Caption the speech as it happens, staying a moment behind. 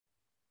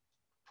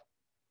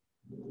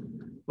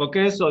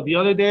Okay, so the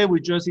other day we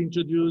just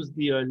introduced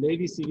the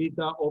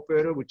Levi-Civita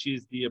operator, which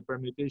is the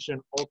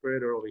permutation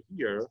operator over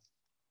here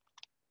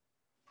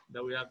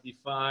that we have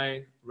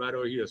defined right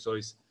over here. So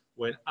it's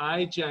when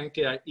I, j, and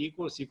k are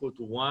equal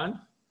to 1,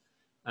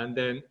 and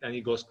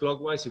it goes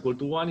clockwise equal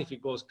to 1. If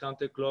it goes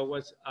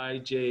counterclockwise, I,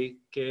 j,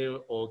 k,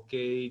 or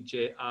k,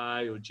 j,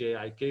 I, or j,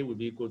 I, k will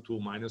be equal to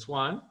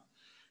 -1.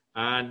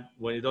 And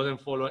when it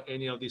doesn't follow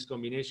any of this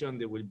combination,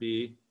 they will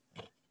be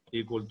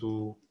equal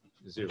to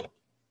 0.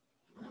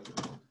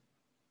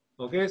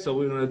 Okay, so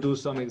we're going to do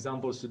some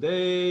examples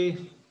today.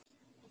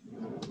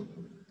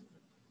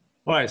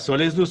 All right, so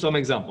let's do some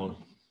examples.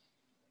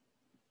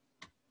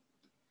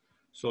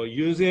 So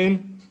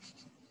using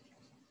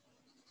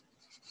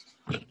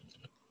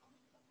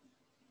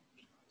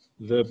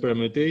the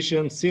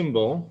permutation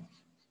symbol,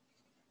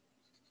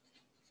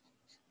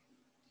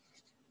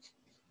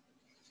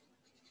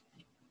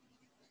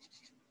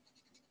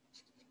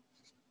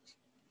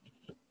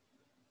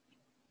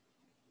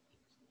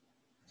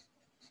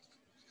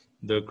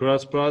 the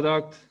cross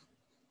product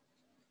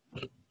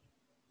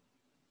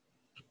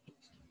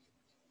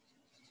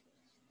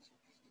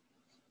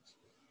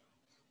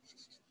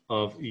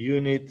of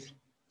unit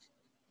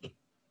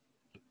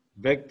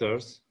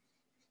vectors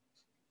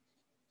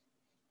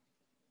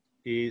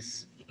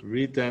is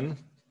written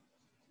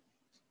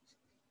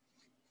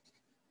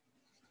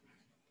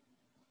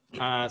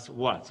as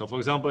what? So for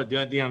example, the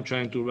idea I'm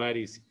trying to write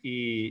is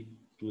e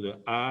to the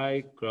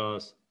I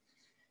cross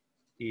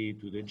e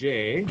to the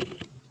j.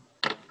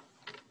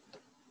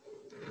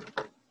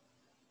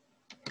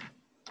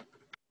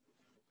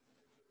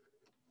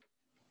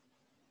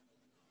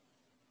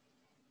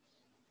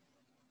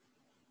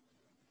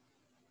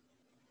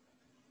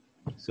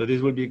 So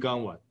this will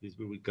become what? This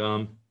will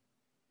become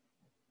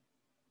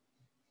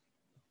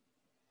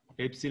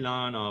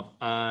epsilon of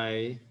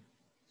I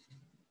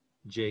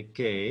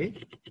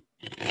jk.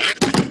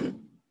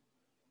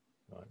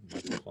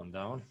 Microphone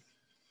down.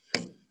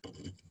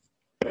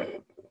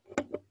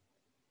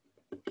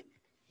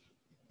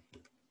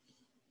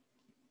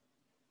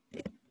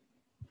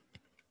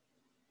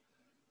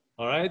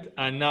 All right,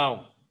 and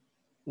now,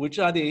 which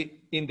are the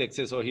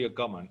indexes over here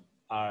common?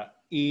 Are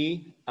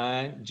E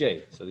and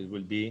J. So this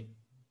will be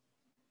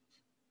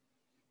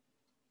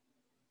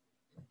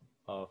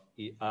of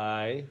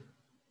EI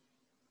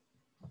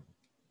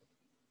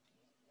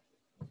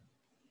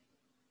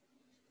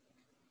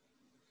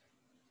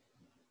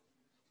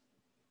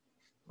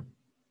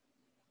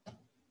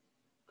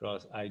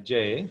cross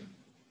IJ.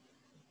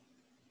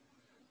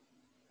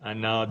 And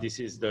now this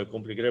is the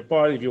complicated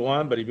part if you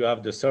want, but if you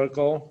have the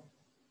circle,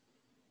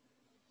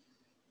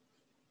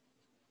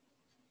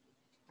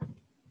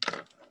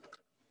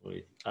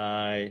 with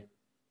I,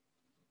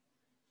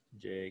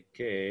 J,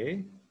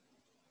 K.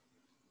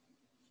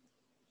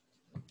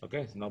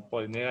 Okay, it's not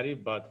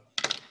polynegative, but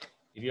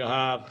if you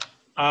have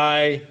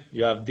I,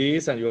 you have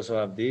this, and you also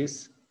have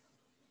this.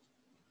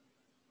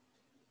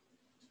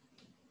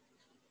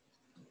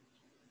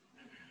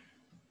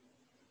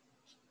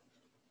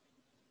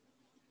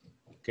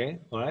 Okay,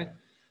 all right.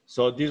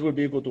 So this will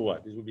be equal to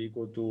what? This will be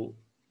equal to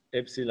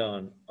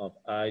epsilon of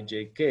I,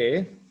 J,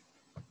 K.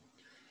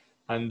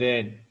 And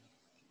then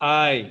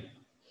I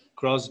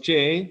cross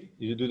J,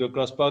 you do the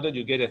cross product,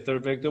 you get a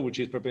third vector, which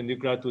is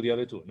perpendicular to the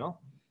other two, no?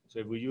 So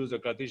if we use the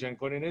Cartesian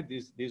coordinate,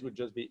 this would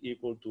just be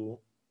equal to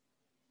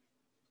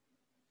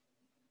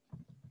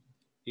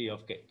E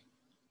of K.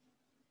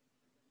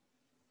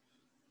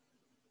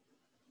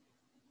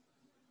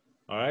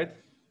 All right?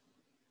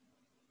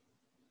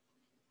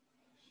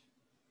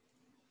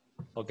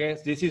 Okay,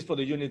 this is for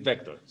the unit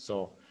vector.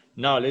 So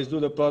now let's do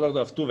the product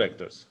of two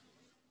vectors.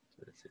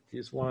 So let's say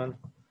this one.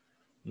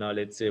 Now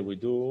let's say we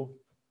do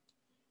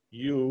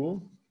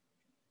U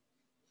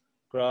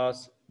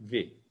cross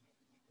V.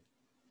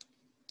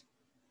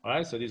 All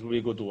right, so this will be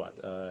equal to what?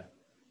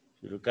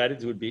 If you look at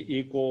it, it would be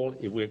equal,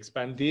 if we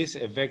expand this,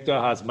 a vector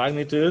has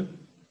magnitude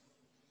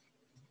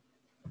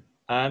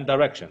and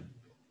direction.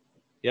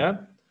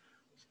 Yeah?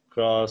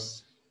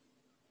 Cross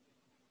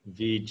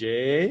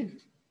Vj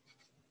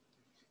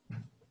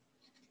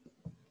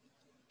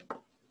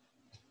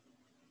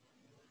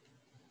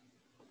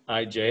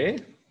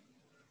Ij.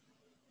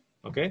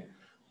 Okay?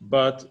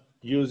 But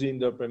using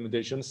the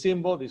permutation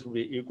symbol, this will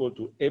be equal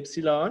to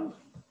epsilon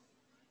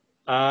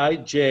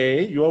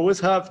Ij. You always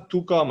have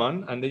two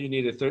common, and then you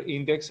need a third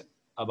index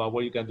about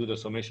where you can do the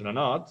summation or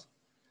not.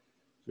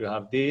 You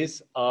have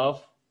this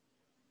of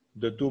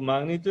the two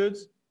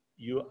magnitudes,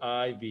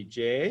 Ui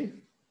Vj.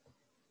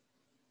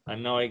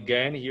 And now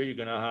again, here you're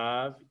gonna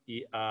have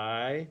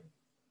Ei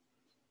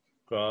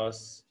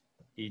cross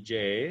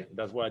Ej.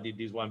 That's why I did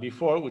this one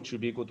before, which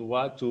should be equal to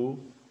what? To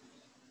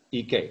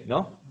Ek,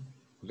 no?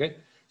 Okay,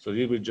 so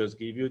this will just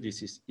give you,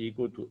 this is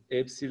equal to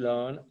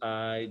epsilon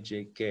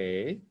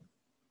Ijk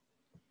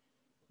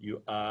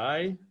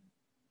Ui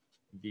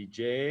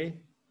Vj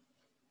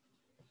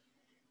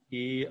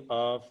E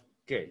of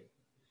K.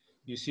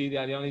 You see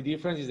that the only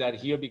difference is that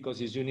here,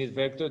 because it's unit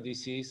vector,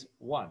 this is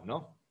 1,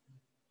 no?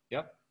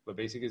 Yeah, but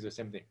basically it's the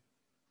same thing,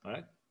 all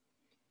right?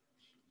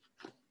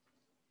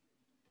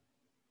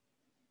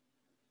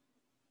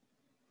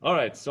 All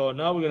right, so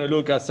now we're going to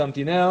look at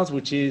something else,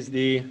 which is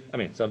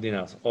something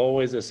else,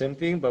 always the same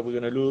thing, but we're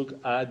going to look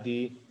at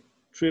the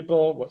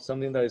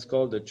something that is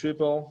called the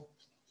triple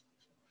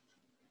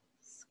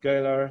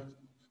scalar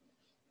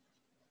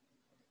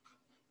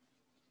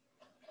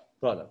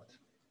product.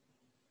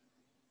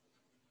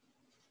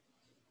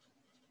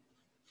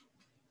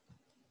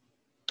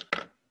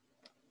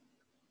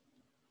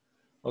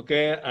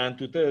 Okay, and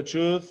to tell the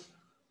truth,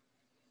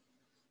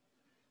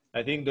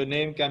 I think the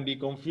name can be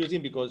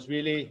confusing because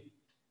really,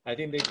 I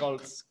think they call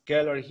it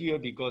scalar here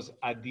because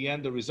at the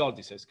end, the result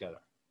is a scalar,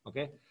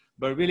 okay?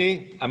 But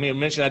really, I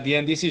mentioned at the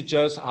end, this is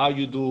just how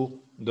you do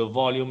the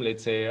volume,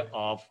 let's say,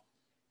 of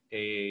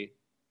a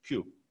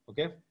cube,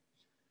 okay?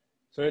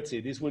 So let's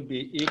see, this would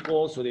be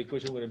equal, so the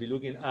equation we're gonna be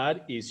looking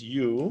at is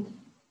U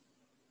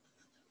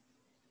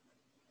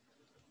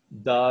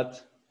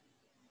dot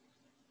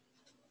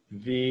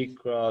V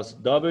cross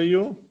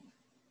W,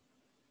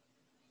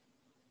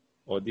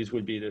 or this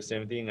will be the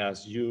same thing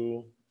as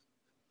U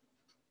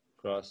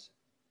cross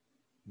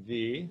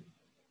V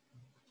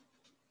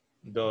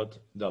dot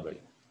W.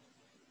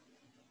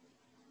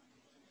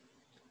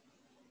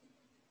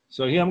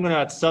 So here I'm going to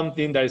add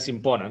something that is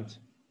important,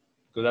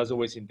 because that's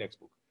always in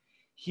textbook.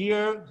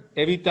 Here,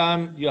 every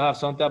time you have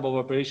some type of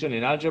operation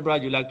in algebra,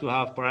 you like to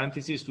have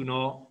parentheses to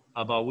know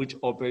about which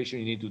operation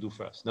you need to do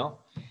first, no?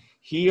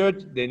 Here,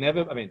 they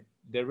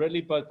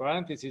rarely put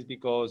parentheses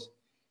because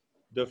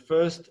the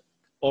first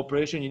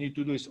operation you need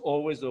to do is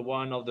always the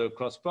one of the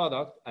cross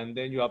product, and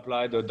then you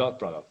apply the dot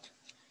product.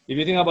 If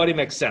you think about it, it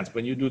makes sense.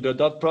 When you do the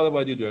dot product,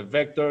 what do you do? A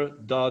vector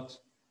dot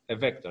a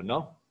vector,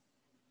 no?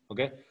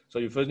 Okay, so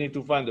you first need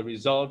to find the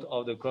result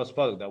of the cross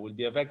product. That will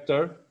be a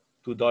vector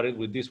to dot it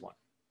with this one.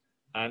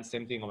 And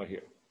same thing over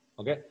here.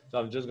 Okay, so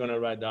I'm just gonna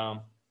write down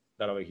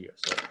that over here.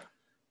 So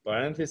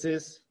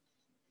parentheses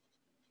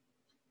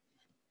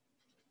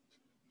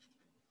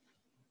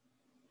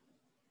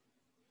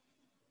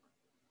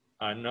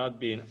are not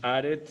being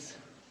added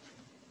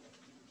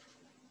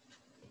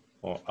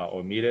or are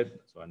omitted,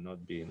 so are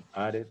not being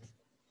added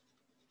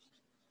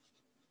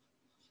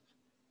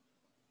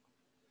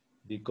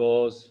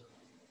because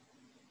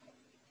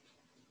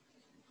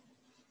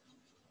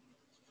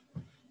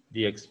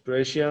the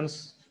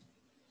expressions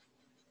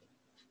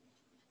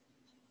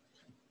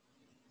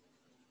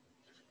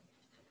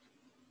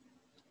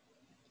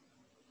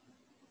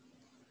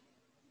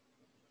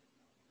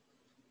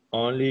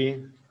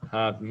only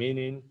have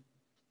meaning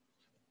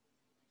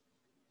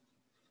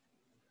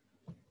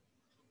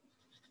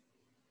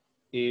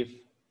if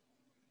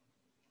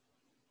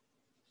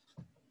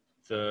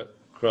the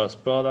cross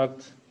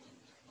product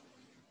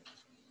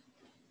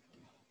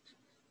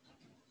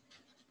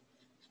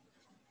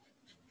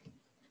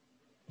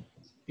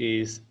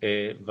is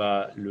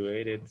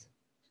evaluated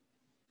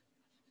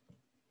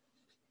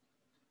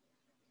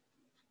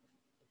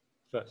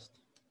first.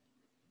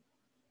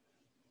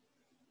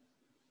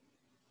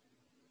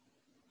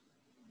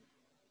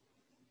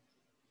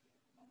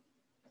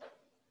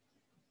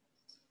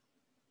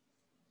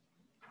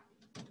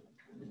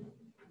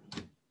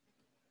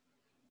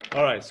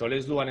 All right, so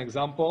let's do an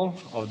example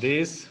of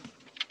this.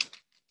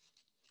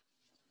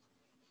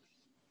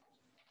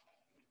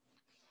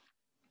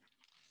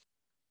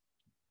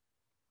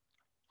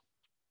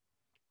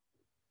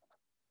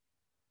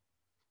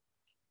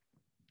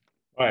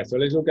 All right, so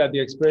let's look at the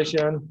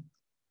expression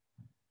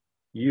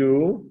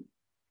U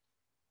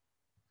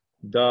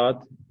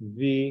dot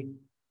V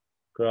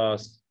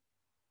cross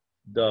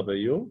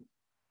W.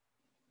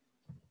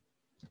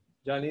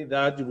 Johnny,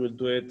 that you will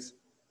do it.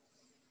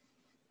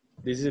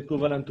 This is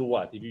equivalent to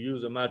what? If you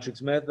use the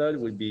matrix method, it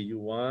will be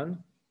U1,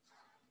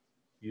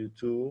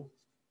 U2,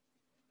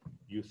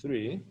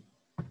 U3,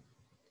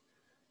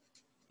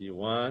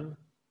 V1,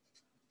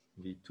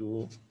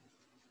 V2,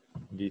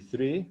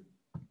 V3,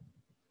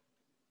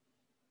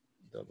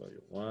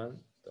 W1,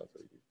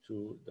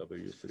 W2,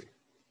 W3.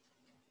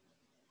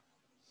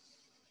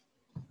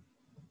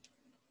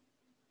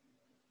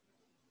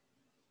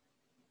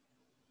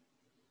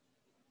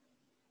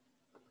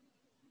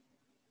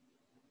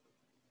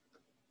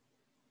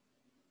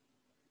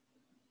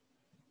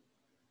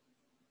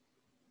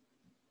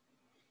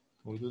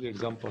 We'll do the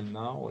example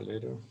now or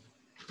later.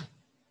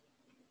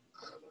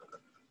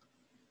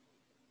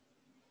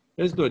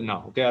 Let's do it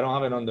now, okay? I don't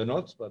have it on the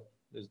notes, but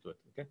let's do it,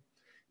 okay?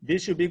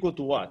 This should be equal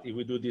to what if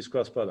we do this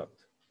cross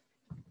product?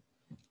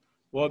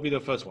 What would be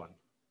the first one?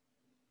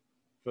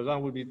 First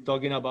one we'll be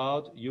talking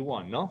about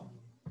U1, no?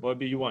 What would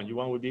be U1?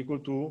 U1 would be equal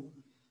to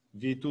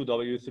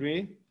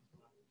V2W3.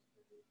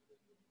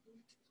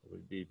 So it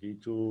would be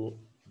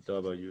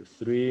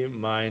V2W3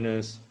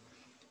 minus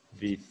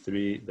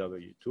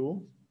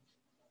V3W2.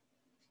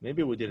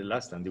 Maybe we did it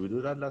last time. Did we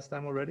do that last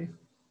time already?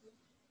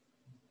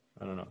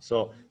 I don't know.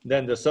 So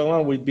then the second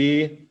one would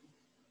be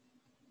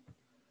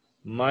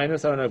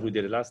minus, I don't know if we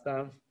did it last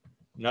time.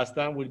 Last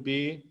time would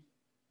be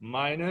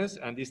minus,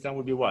 and this time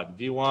would be what?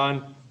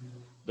 V1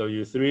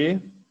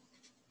 W3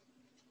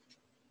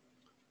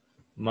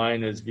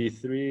 minus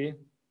V3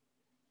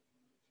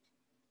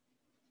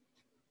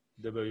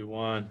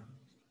 W1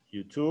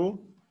 U2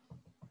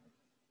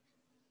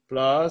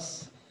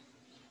 plus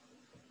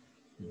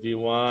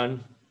V1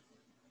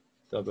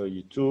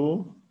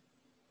 W2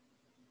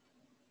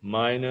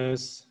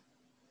 minus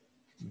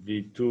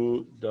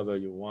V2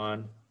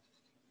 W1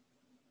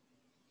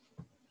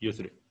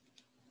 U3.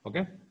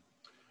 Okay?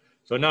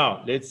 So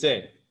now let's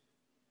say,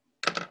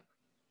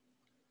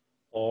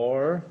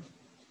 or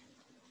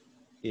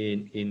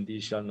in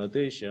initial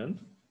notation,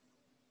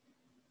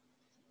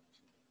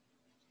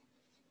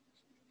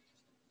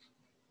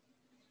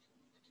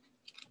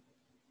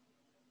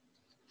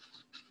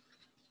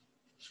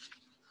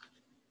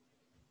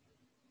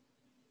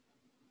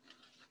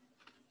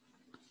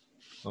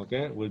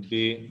 okay, would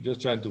be, just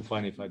trying to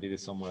find if I did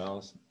it somewhere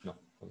else. No.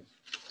 Okay.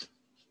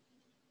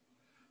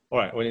 All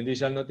right, well, in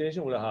initial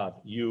notation, we'll have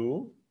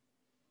U,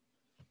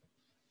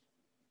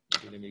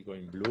 let me go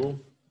in blue,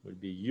 will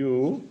be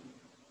U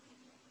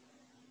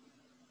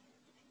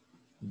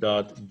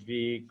dot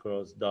V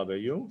cross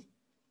W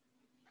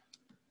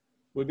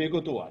will be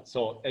equal to what?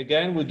 So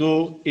again, we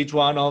do each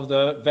one of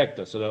the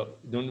vectors. So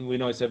we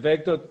know it's a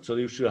vector, so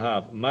you should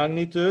have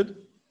magnitude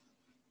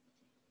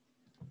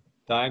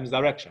times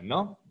direction,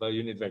 no? The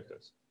unit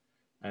vectors.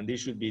 And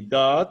this should be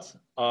dot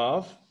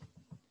of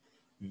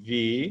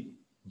Vj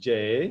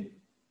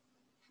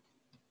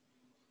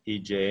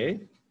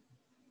Ej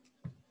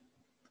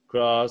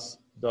cross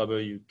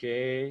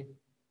Wk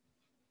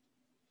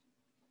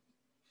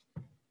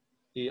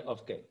E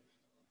of k.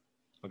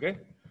 Okay?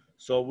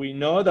 So we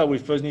know that we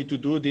first need to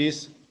do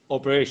these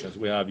operations.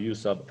 We have U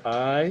sub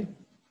I,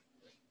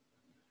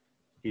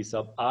 E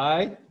sub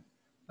I,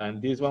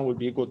 and this one will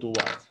be equal to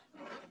what?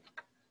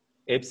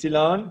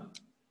 Epsilon,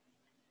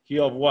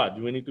 here of what?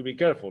 We need to be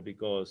careful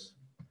because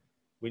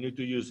we need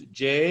to use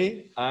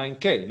J and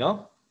K,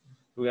 no?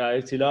 We have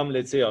epsilon,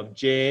 let's say, of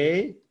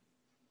J,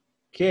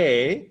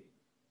 K,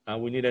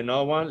 and we need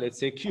another one, let's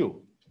say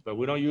Q. But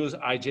we don't use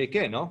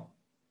IJK, no?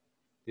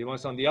 The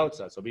one's on the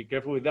outside, so be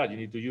careful with that. You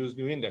need to use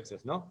new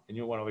indexes, no? A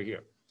new one over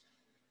here.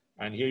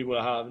 And here you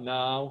will have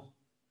now,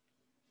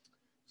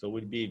 so it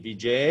will be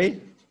Vj,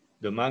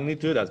 the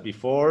magnitude as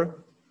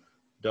before,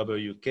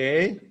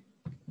 Wk,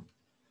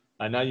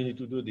 and now you need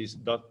to do this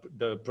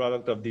the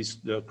product of this,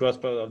 the cross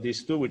product of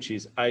these two, which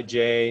is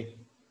Ij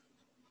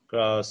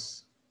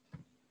cross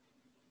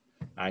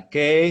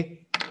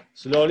Ik.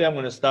 Slowly, I'm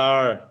going to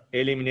start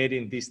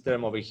eliminating this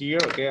term over here.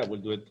 Okay, I will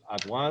do it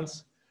at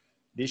once.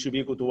 This should be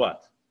equal to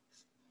what?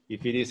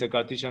 If it is a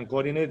Cartesian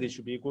coordinate, this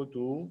should be equal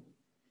to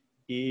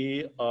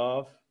E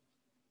of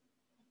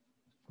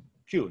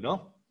Q,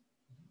 no?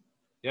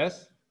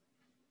 Yes?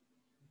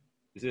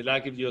 This is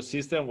like if your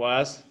system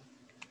was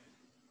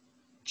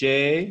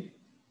J,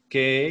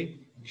 K,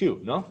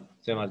 Q, no?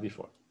 Same as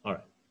before. All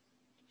right.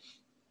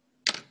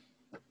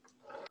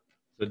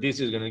 So this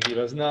is going to give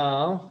us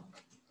now,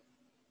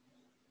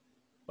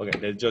 okay,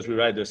 let's just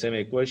rewrite the same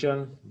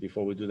equation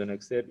before we do the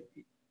next step.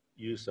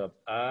 U sub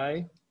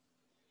I,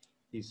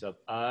 E sub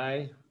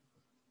I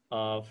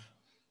of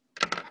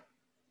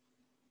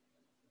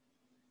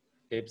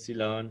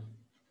epsilon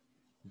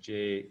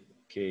J,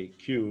 K,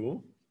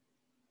 Q,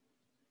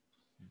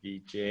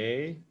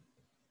 Bj,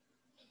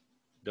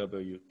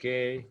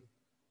 Wk,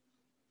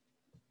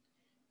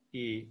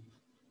 E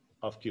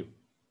of Q.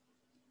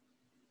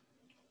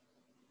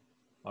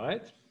 All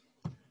right?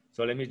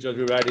 So let me just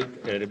rewrite it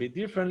a little bit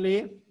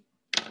differently.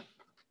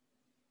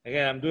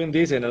 Again, I'm doing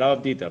this in a lot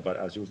of detail, but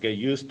as you get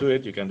used to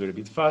it, you can do it a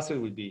bit faster. It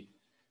will be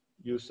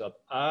U sub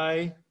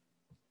I,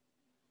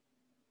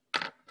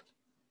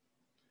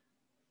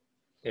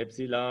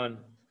 epsilon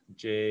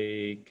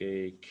J,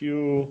 K,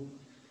 Q,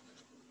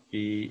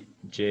 B,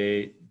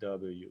 J,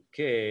 W,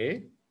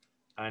 K.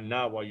 And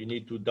now what you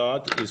need to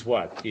dot is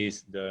what?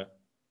 Is the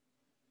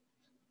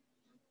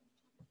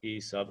E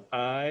sub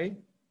I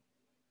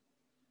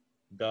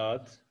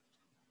dot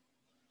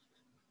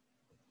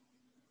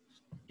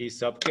E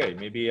sub K.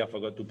 Maybe I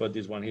forgot to put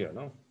this one here,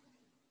 no?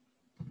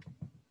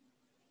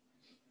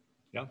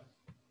 Yeah.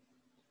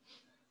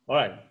 All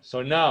right,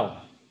 so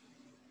now,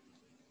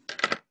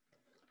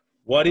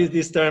 what is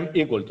this term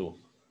equal to?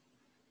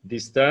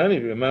 This term,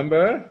 if you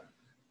remember,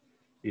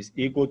 is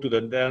equal to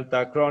the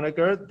delta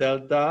Kronecker,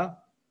 delta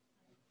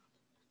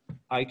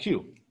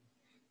IQ.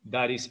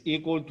 That is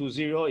equal to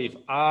 0 if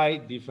I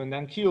different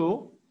than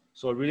Q.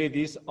 So really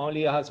this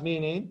only has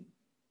meaning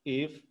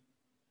if,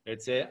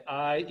 let's say,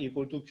 I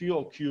equal to Q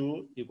or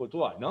Q equal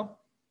to I, no?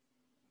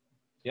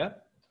 Yeah?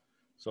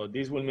 So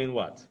this will mean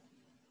what?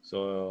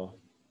 So,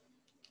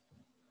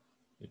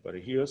 let me put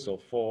it here. So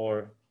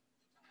for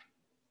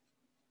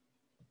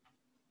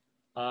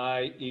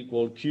I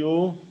equal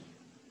Q,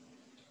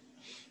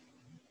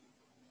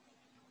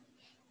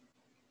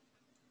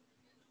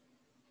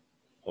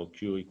 or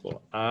Q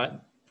equal I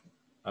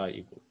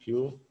equal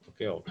Q,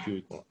 okay, or Q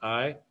equal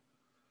I,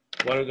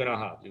 what are you gonna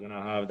have? You're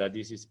gonna have that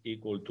this is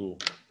equal to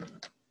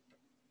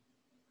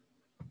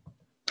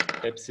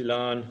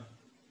epsilon.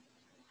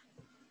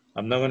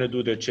 I'm not gonna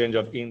do the change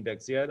of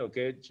index yet,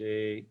 okay?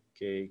 J,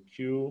 K,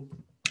 Q.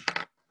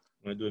 I'm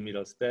gonna do a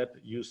middle step,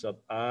 U sub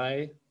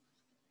I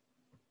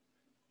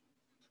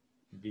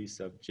V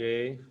sub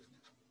j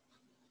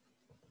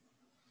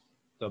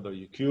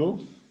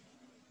WQ.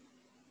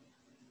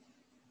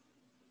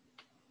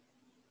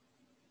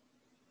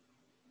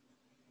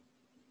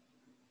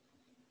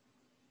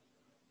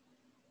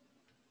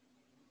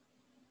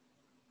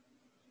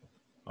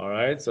 All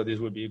right, so this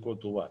would be equal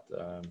to what?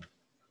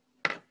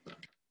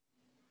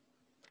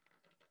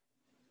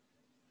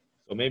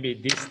 So maybe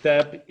this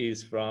step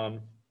is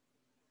from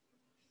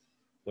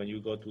when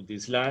you go to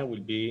this line will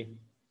be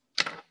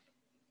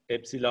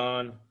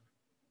epsilon.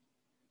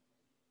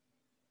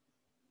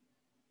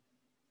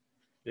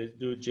 Let's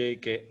do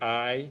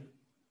JKI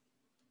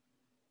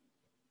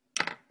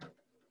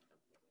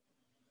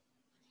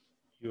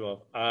U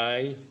of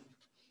I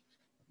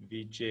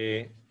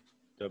VJ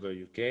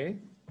WK.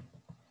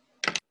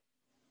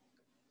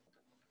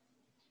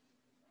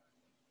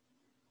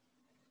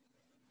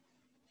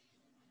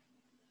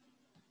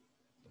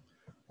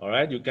 All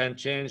right, you can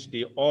change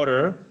the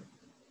order.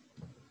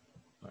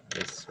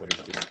 What is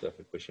this stuff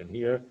equation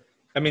here?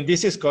 I mean,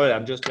 this is correct.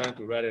 I'm just trying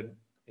to write it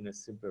in a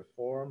simpler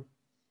form.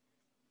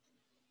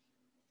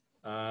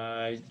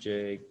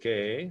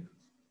 IJK.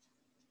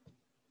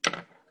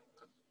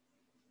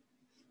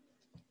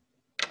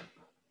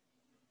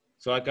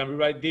 So I can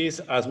rewrite this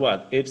as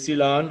what?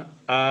 Epsilon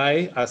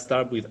I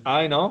start with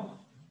I now.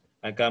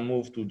 I can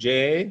move to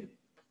J.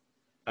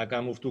 I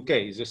can move to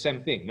K. It's the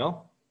same thing,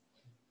 no?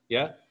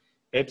 Yeah?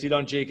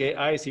 Epsilon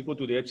JKI is equal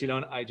to the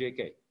epsilon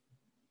IJK.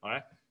 All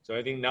right? So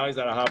I think now is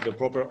that I have the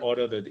proper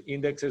order that the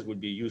indexes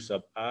would be U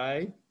sub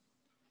I,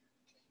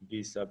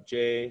 V sub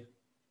J,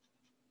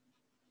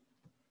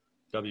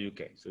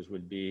 WK. So this will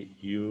be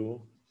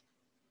U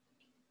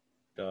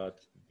dot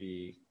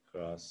V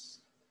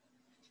cross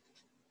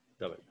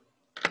W.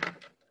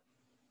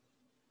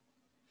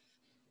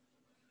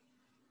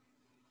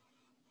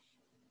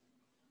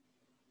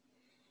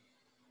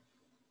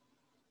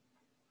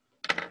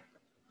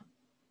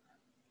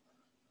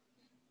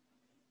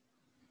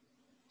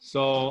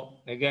 So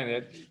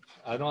again,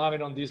 I don't have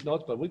it on this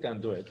note, but we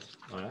can do it.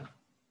 All right.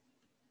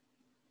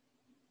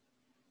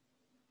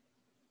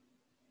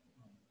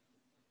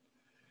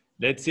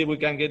 Let's see if we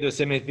can get the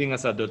same thing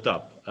as at the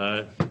top.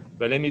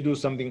 But let me do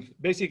something.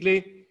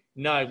 Basically,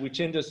 now if we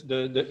change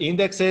the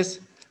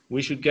indexes,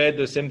 we should get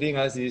the same thing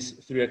as these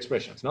three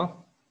expressions,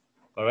 no?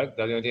 Correct?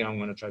 That's the only thing I'm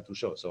going to try to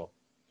show. So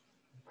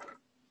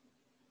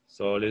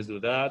let's do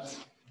that.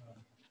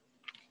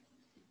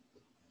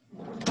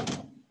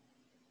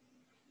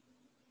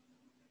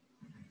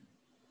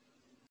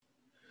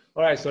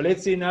 All right, so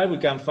let's see now we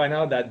can find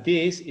out that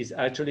this is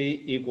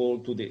actually equal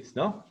to this,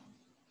 no?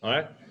 All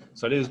right,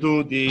 so let's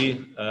do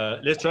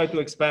let's try to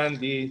expand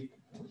the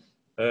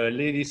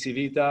Lady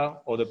Civita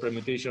or the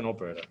permutation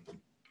operator.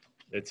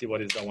 Let's see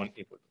what is that one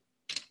equal to.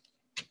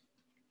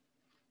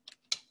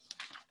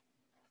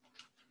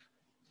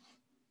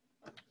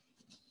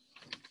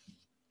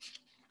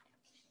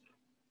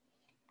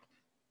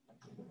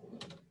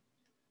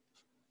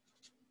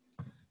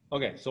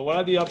 Okay, so what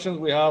are the options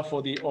we have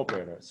for the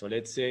operator? So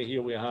let's say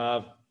here we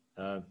have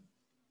so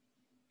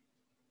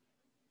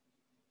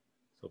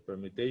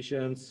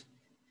permutations.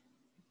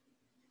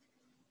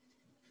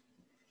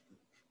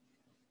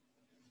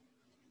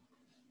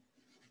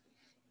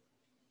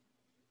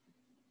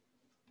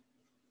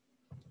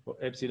 For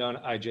epsilon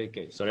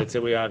ijk. So let's say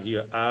we have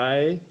here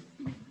I,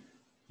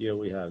 here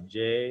we have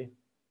j,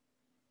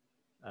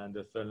 and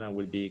the third line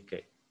will be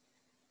k.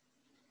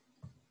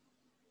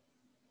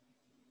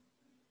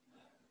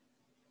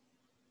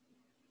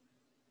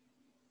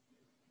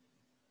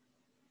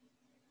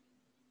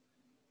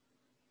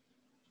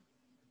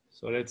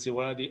 So let's see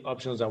what are the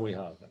options that we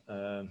have.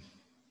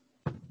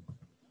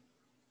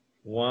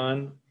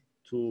 1,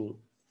 2,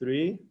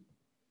 3.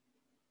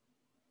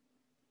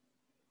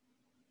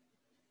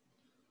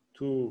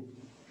 2,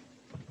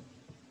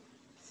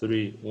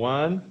 3,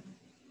 1.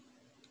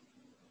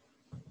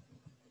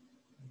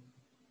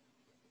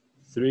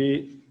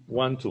 3,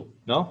 1, 2.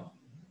 No?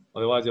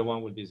 Otherwise, the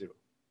one will be 0.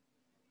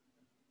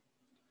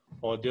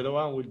 Or the other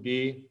one would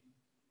be,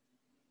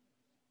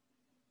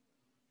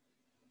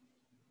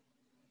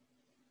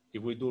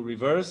 if we do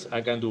reverse,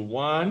 I can do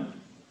 1.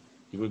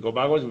 If we go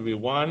backwards, it will be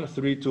 1,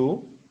 3,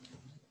 2.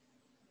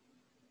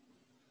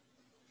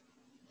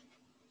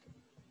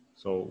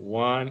 So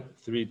 1,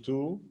 3,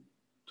 2,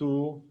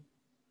 2,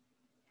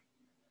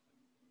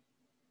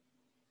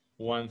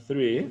 1,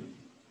 3,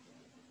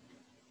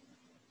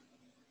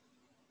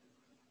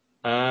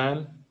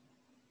 and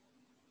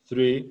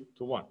 3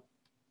 to 1.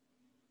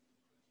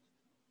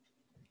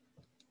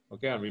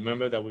 Okay, and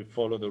remember that we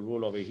follow the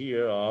rule over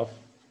here of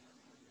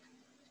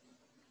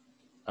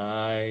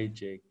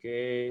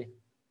IJK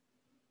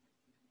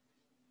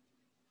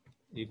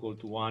equal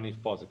to 1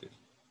 if positive.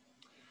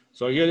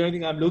 So here the only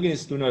thing I'm looking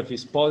is to know if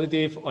it's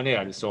positive or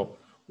negative. So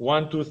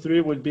 1, 2,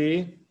 3 would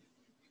be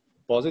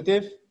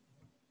positive.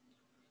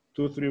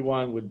 2, 3,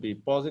 1 would be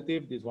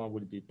positive. This one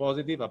would be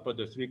positive. I put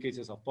the 3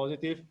 cases of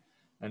positive,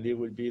 and it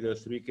would be the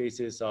 3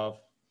 cases of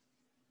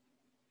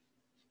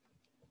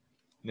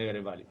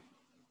negative value.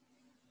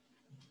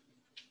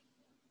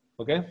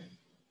 Okay?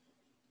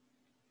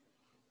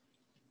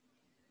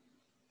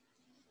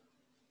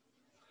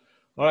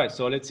 All right,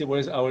 so let's see what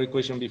is our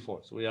equation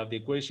before. So we have the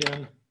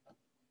equation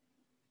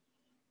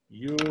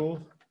U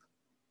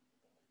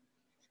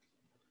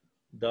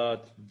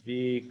dot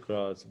V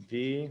cross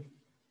V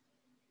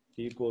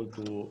equal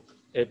to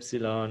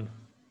epsilon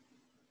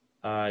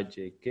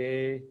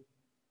ijk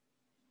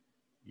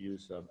U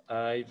sub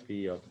I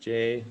V of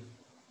j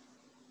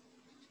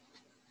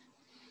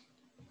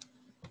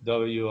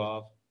W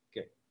of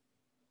k.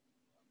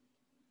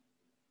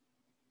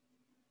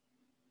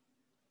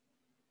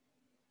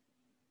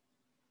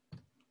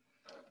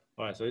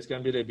 All right, so this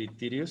can be a little bit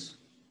tedious.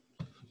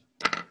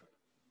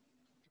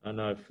 I don't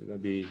know if it's going to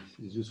be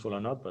useful or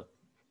not, but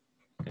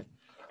okay.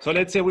 So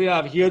let's say we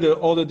have here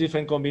all the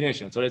different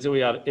combinations. So let's say we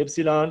have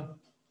epsilon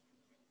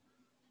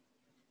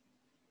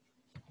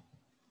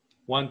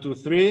 1, 2,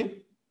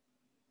 3.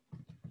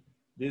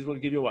 This will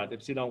give you what?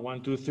 Epsilon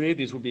 1, 2, 3.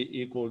 This will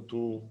be equal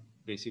to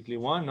basically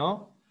 1,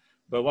 no?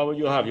 But what will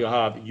you have? You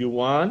have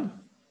U1,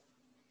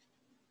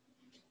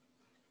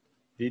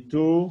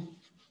 V2,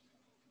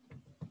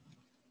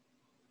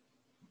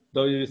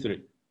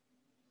 W3.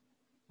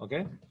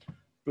 Okay?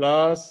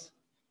 Plus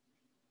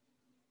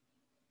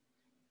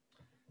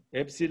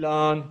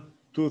epsilon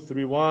 2,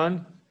 3,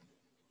 1.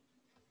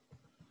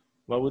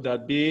 What would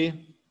that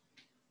be?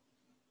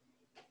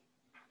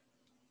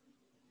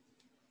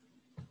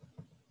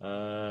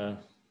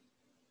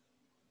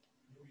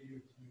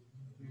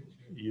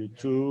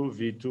 U2,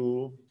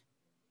 V2,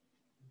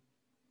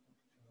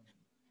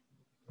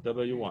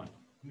 W1.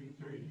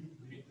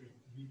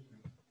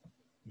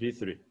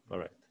 V3,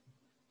 correct.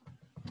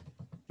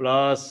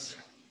 Plus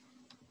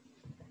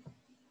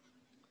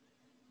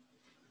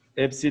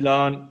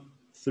epsilon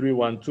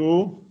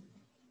 312,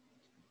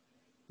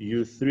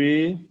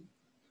 U3,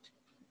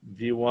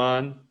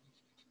 V1,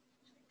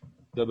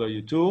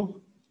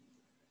 W2,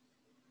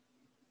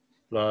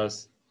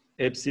 plus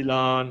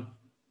epsilon,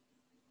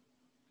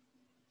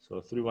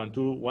 so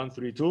 312,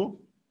 132,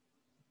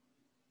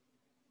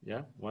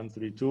 yeah,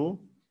 132,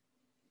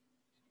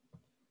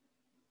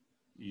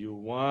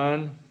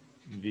 U1,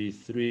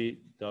 V3,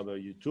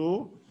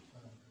 W2.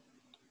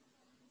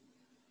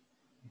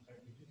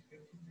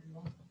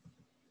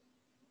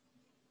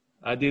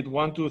 I did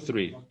 1, 2,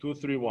 3, 2,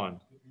 3, 1.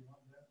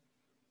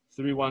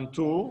 3, 1,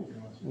 2,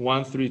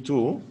 1, 3,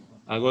 2.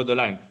 I got the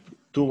line,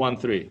 2, 1,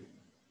 3.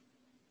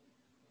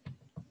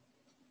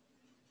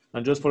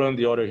 And just following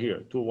the order here,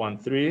 2, 1,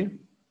 3,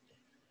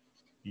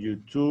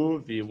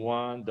 U2,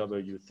 V1,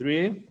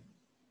 W3.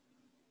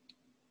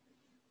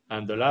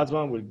 And the last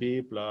one will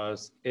be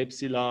plus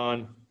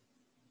epsilon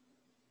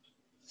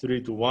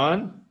 3 to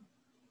 1,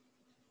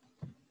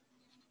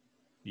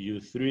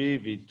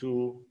 U3,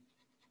 V2,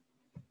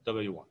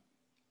 W1.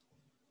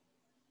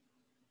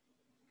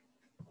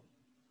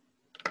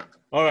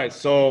 All right,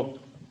 so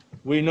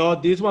we know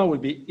this one will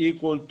be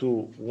equal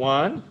to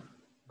 1.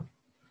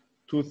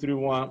 2, 3,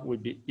 1 will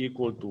be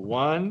equal to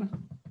 1.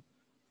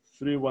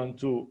 3, 1,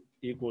 2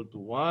 equal to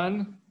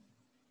 1.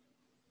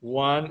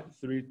 1,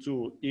 3,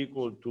 2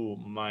 equal to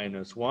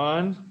minus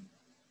 1.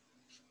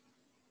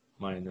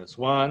 Minus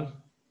 1.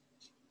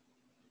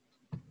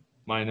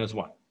 Minus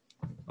 1.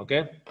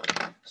 Okay?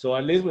 So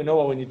at least we know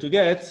what we need to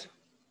get.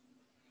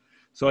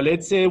 So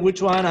let's say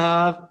which one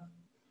have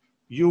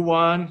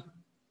U1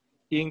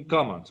 in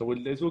common. So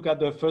let's look at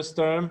the first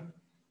term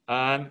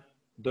and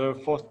the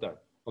fourth term,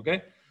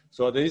 okay?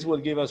 So this will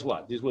give us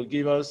what? This will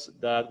give us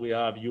that we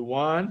have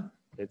U1,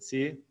 let's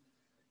see,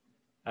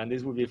 and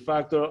this will be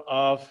factor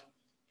of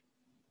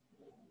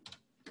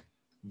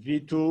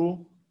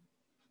V2,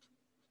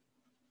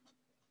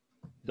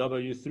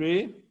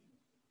 W3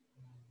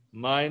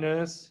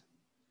 minus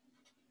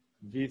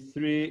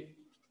V3,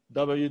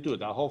 W2.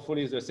 That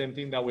hopefully is the same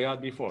thing that we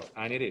had before,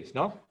 and it is,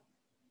 no?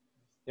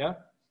 Yeah?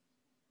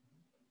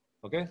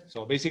 Okay,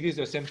 so basically it's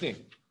the same thing,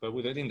 but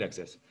with the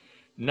indexes.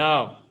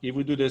 Now, if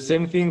we do the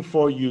same thing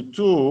for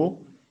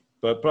U2,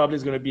 but probably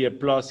it's going to be a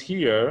plus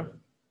here,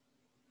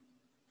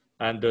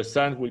 and the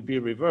sign will be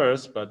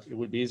reversed, but it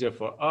will be easier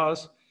for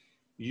us.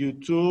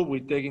 U2 we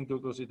take into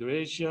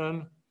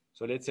consideration,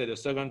 so let's say the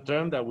second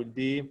term, that would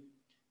be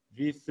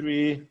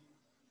V3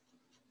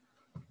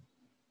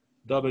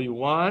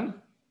 W1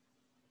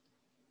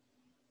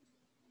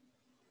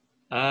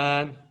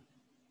 and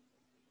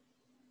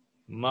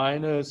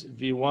minus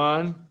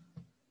V1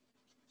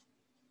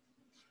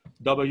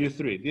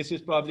 W3. This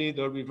is probably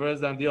the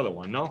reverse than the other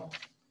one, no?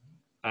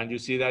 And you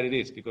see that it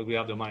is because we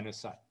have the minus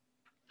sign.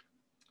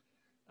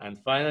 And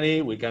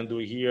finally, we can do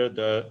here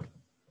the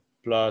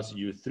plus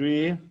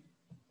U3.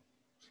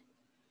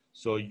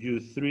 So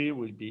U3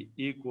 will be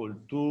equal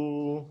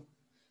to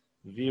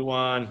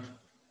V1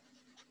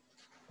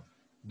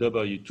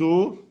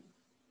 W2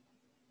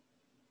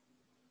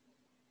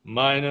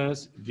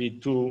 minus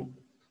V2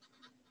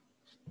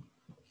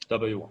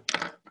 W1.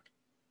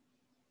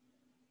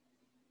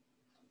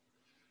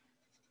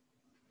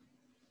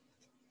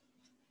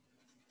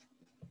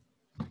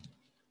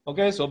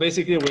 Okay, so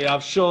basically we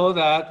have shown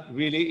that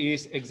really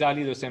is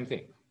exactly the same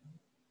thing.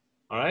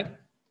 All right?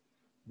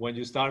 When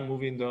you start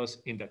moving those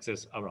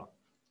indexes around.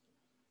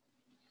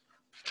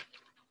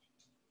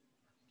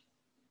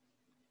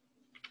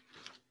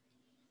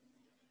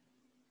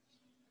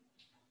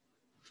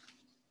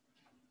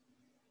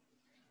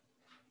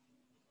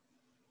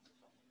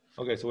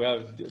 Okay, so we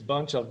have a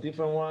bunch of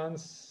different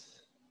ones.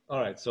 All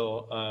right,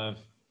 so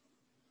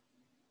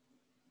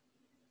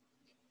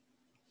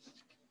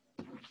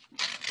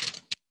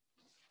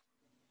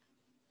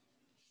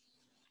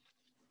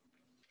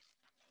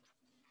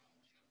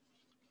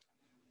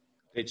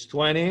page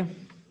 20.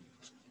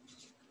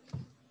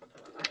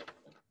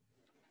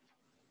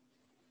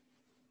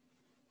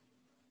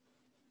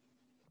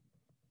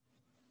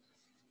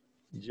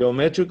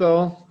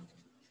 Geometrical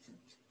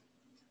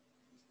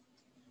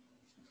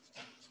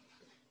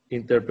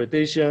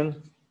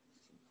interpretation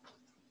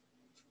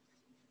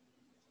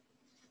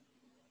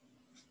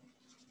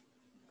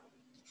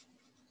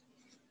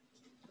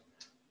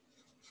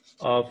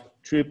of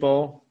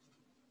triple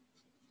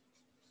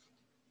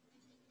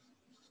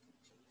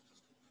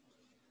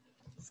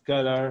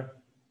scalar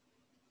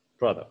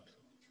product.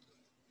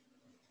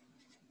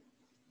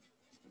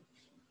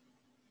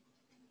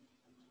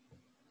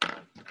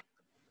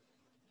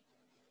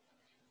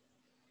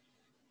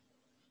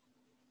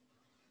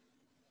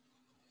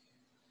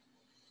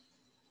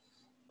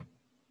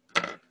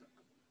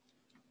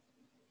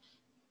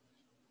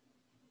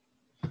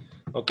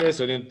 Okay,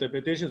 so the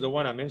interpretation is the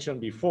one I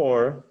mentioned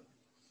before.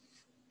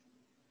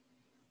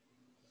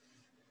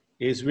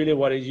 Is really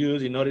what is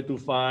used in order to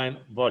find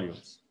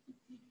volumes.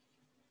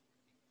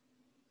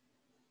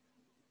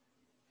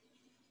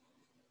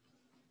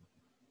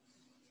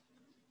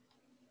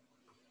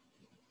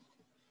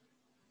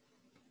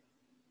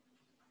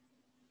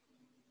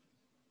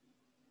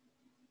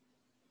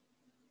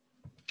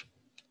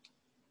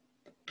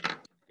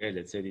 Okay,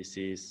 let's say this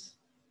is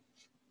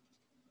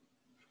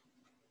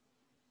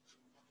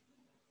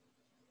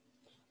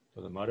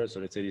doesn't matter. So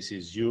let's say this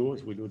is U.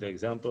 If we do the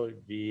example,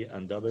 V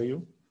and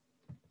W.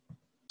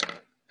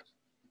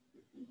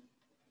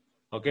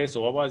 Okay,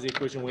 so what was the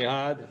equation we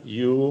had?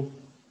 U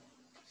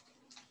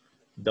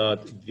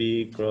dot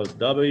V cross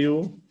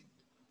W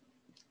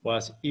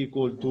was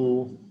equal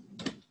to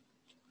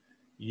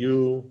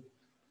U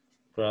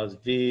cross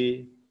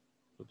V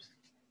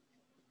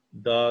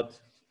dot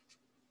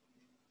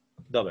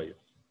W.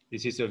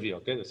 This is a V,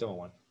 okay, the second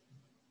one.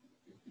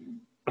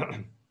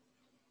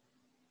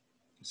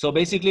 So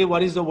basically,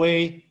 what is the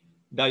way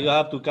that you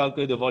have to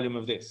calculate the volume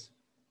of this?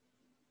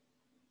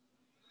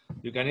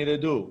 You can either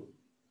do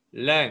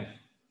length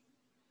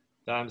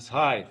times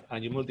height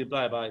and you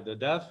multiply by the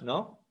depth,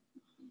 no?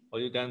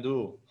 Or you can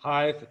do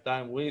height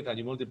times width and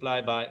you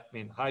multiply by,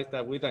 height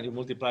times width and you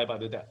multiply by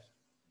the depth,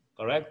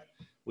 correct?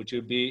 Which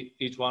would be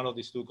each one of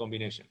these two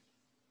combinations,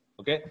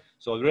 okay?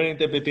 So the real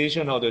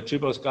interpretation of the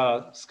triple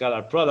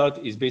scalar product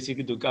is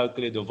basically to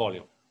calculate the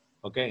volume,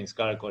 okay, in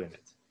scalar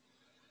coordinates.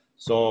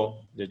 So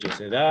let's just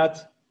say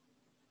that.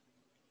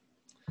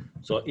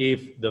 So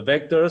if the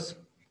vectors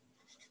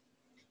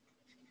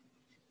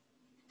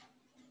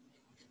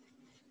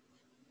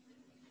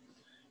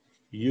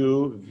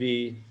U,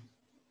 V,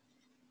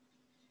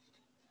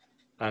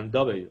 and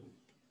W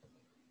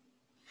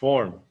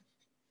form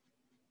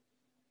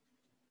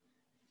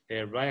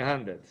a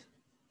right-handed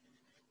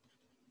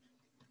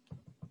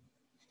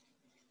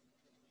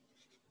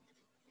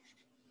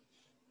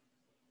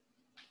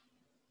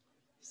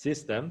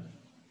system,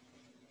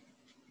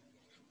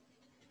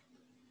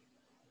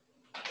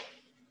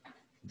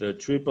 the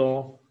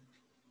triple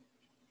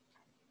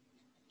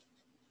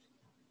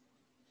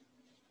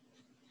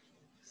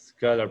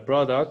scalar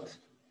product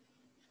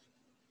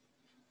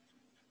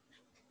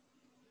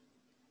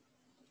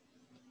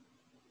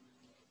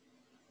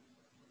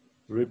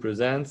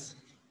represents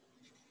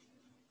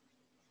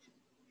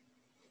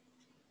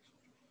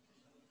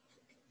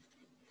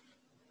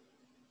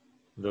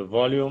the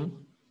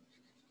volume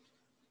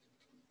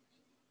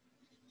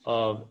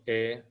of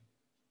a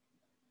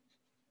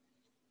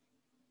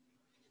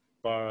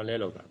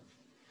parallelogram.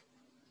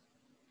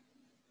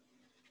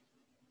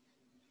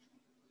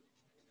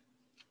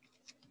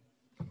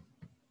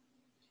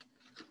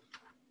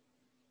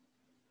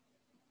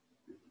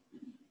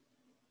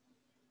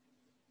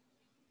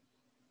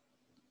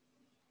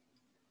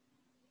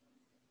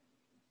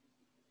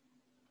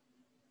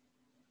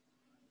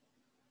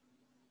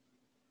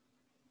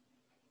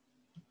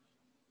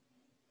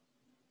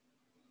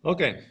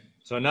 Okay,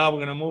 so now we're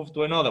going to move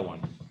to another one.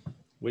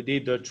 We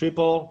did the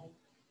triple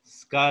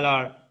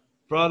scalar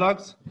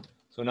products.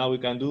 So now we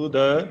can do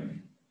the,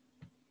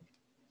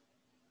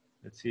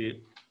 let's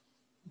see,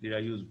 did I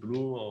use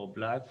blue or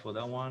black for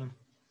that one?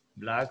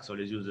 Black, so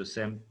let's use the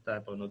same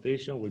type of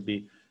notation. Would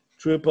be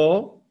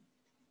triple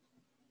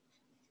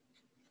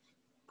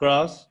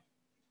cross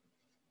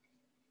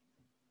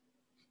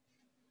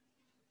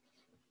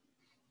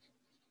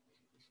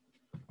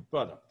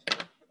product.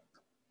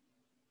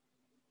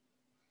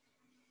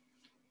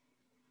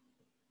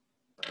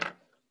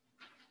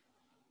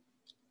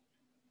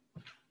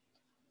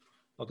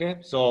 Okay,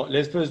 so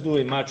let's first do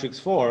in matrix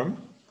form.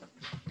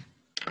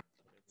 Let's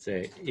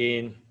say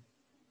in,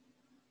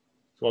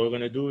 so what we're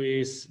going to do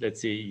is,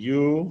 let's say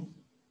U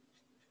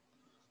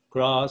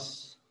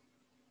cross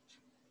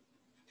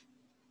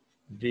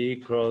V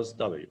cross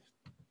W.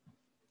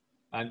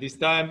 And this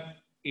time,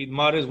 it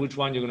matters which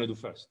one you're going to do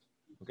first.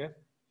 okay?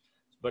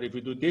 But if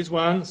we do this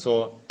one,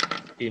 so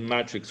in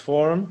matrix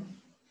form,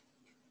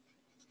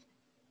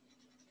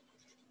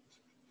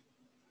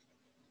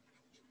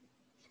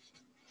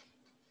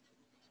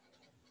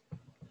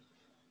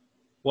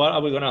 what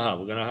are we gonna have?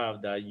 We're gonna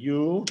have that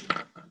U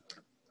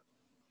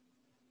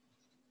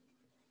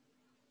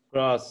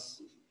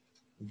cross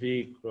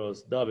V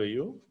cross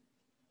W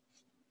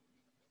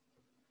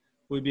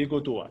will be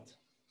equal to what?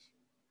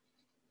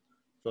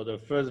 So the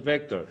first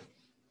vector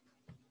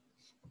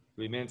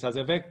remains as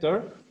a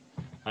vector,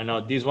 and now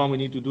this one we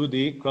need to do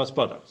the cross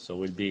product. So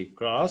will be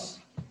cross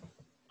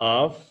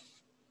of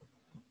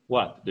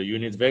what? The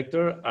unit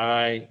vector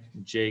I,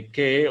 J,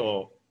 K,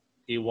 or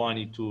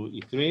E1,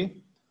 E2, E3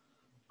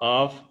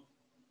 of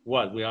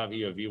what we have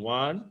here,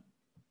 V1,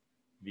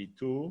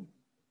 V2,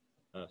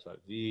 V1,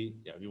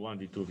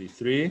 V2,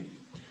 V3,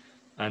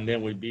 and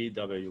then will be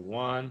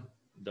W1,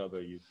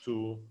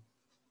 W2,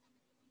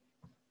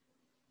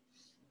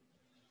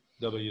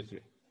 W3.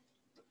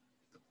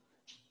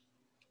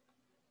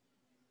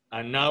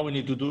 And now we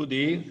need to do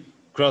the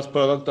cross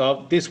product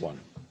of this one.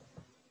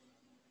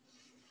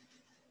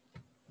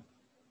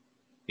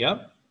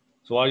 Yeah?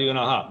 So what are you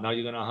gonna have? Now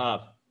you're gonna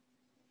have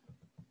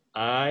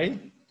I,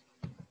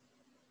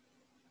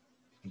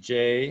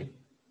 J,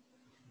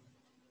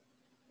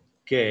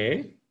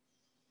 K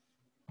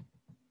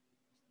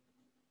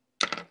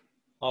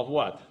of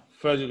what?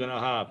 First you're gonna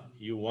have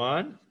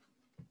U1,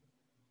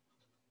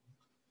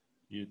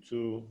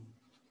 U2,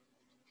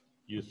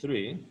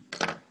 U3.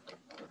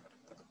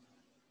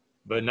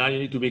 But now you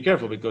need to be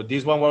careful because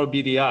this one will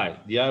be the I.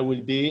 The I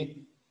will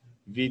be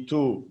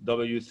V2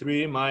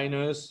 W3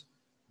 minus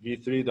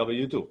V3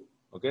 W2.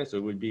 Okay, so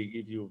it will be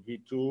give you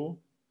V2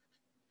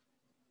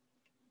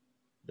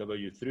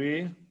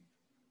 W3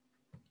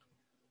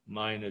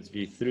 minus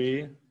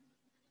V3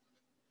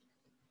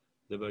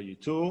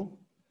 W2.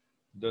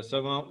 The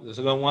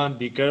second one,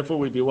 be careful,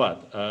 will be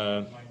what?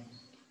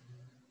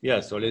 Yeah,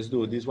 so let's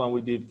do this one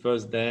will be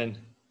first then.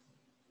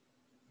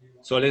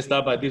 So let's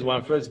start by this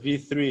one first,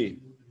 V3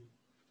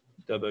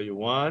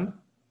 W1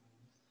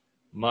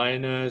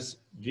 minus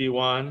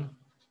V1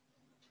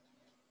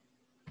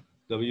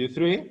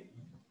 W3.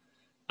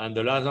 And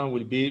the last one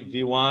will be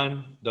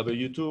V1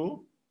 W2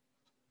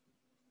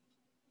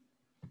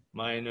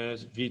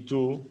 minus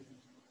V2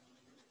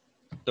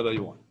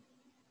 W1.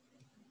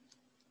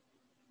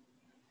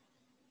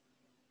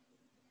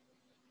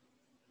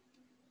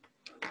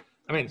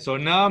 I mean, so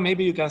now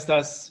maybe you can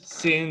start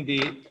seeing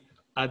the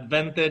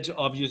advantage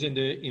of using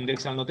the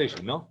indexal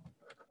notation, no?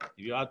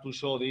 If you have to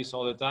show this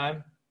all the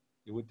time,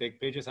 it would take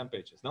pages and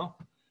pages, no?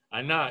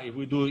 And now if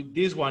we do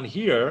this one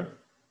here,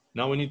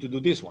 now we need to do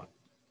this one.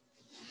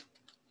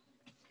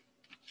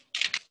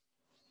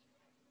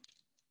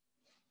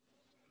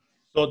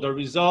 So the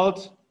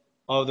result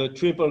of the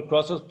triple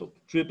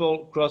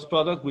cross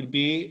product will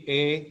be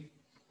a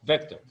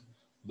vector.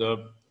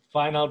 The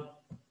final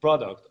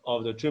product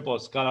of the triple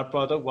scalar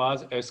product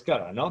was a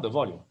scalar, no? The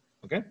volume,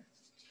 okay?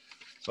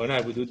 So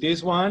now we do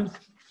this one.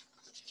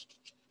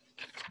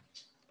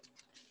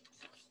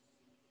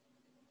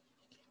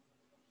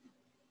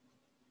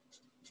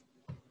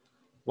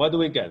 What do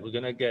we get? We're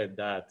gonna get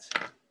that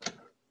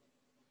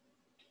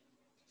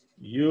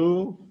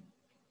U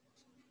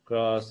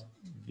cross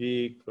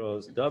V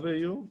cross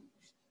W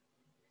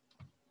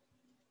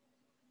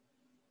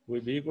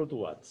will be equal to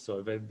what? So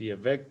it will be a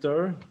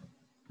vector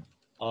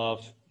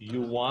of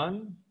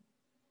U1,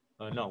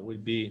 will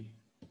be,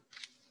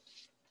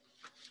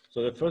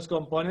 so the first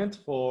component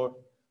will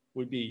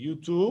be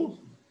U2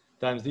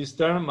 times this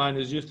term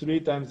minus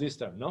U3 times this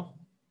term, no?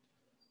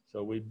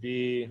 So will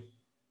be,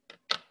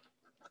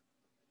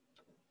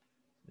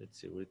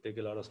 let's see, will take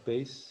a lot of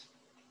space.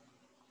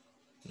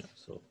 Yeah,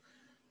 so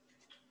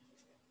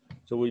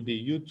will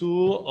be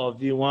U2 of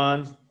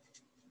V1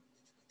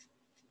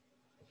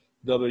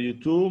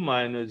 W2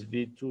 minus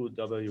V2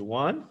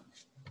 W1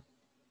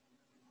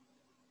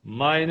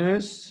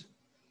 minus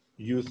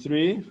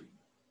U3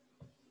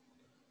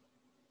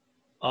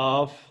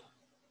 of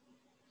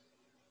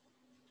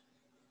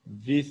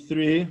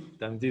V3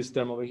 times this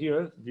term over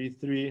here,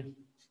 V3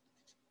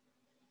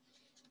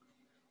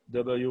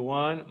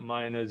 W1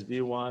 minus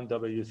V1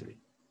 W3.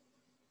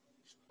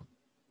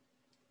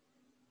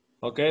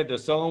 Okay, the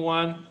second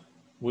one,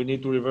 we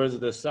need to reverse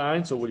the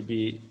sign, so it will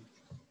be,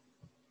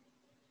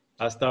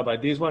 I'll start by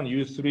this one,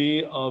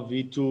 U3 of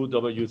V2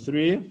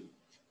 W3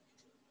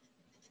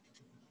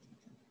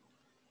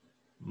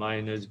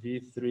 minus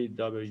V3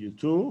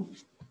 W2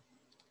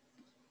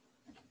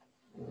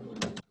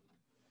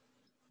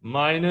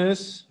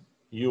 minus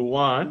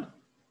U1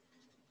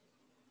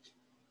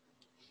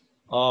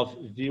 of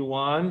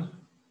V1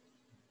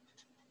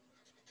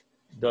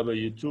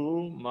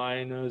 W2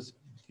 minus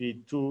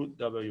V2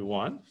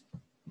 W1.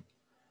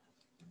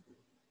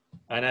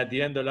 And at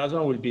the end, the last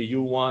one will be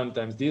U1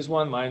 times this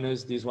one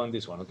minus this one,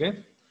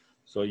 okay?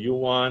 So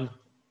U1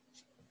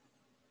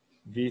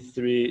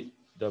 V3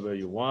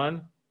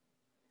 W1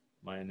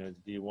 minus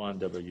V1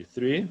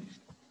 W3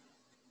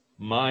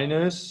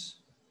 minus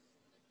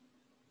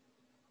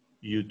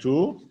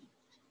U2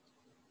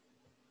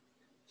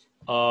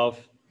 of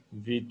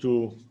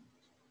V2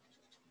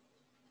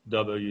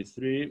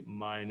 W3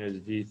 minus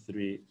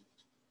V3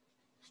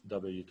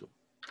 W2.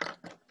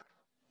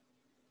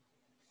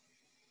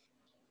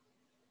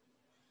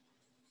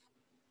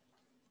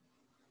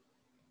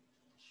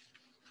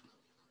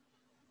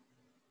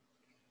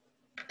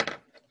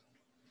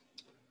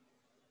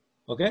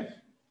 Okay?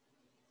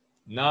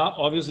 Now,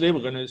 obviously, we're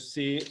going to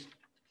see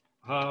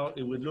how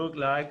it would look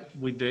like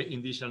with the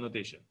initial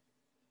notation.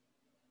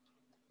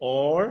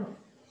 Or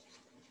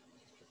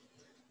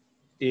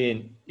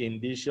in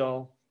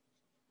initial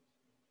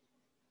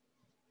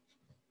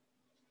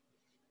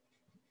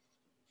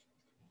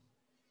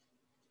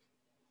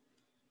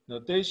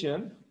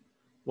notation,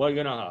 what are you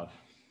going to have?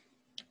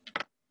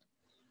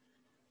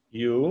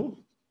 U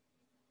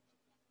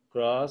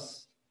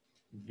cross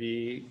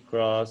V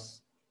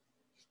cross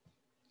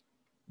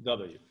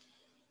W.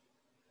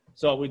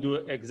 So we do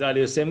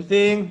exactly the same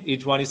thing.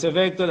 Each one is a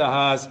vector that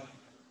has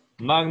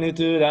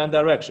magnitude and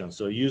direction.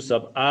 So U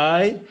sub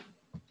I,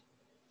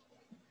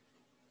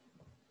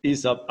 E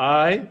sub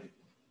I,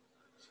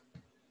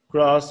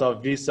 cross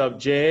of V sub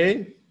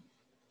J,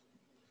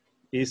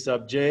 E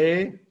sub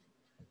J,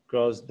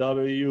 cross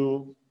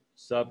W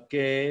sub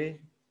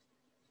K,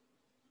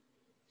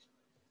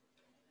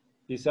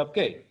 E sub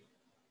K.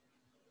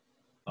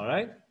 All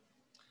right?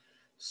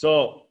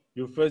 So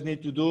you first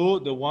need to do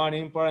the one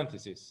in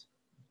parentheses.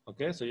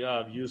 Okay, so you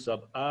have U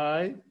sub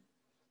I,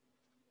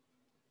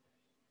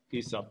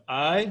 E sub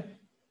I,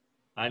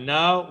 and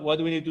now what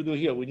do we need to do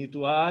here? We need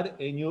to add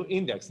a new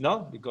index, no?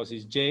 Because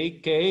it's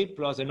JK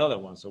plus another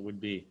one, so it would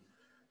be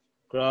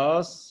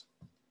cross,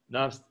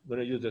 now I'm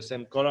going to use the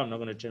same color, I'm not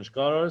going to change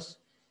colors,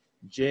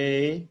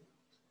 J,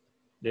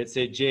 let's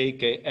say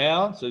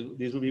JKL, so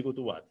this will be equal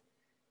to what?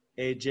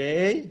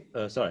 VJ,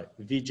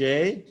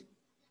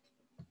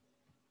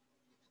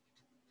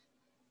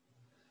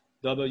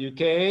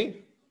 WK,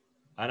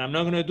 and I'm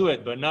not going to do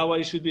it, but now what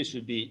it should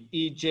be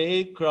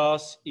EJ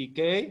cross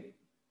EK.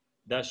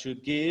 That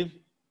should give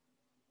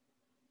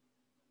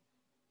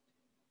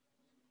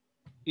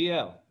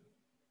EL.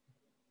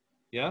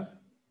 Yeah?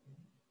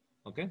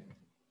 Okay.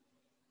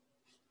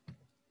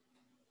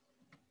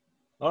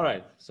 All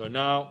right, so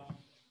now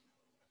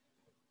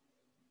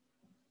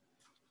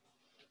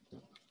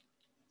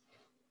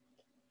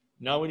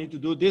we need to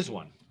do this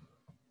one.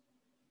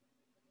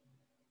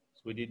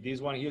 So we did this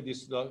one here,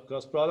 this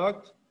cross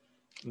product.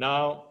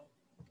 Now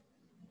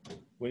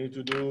we need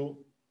to do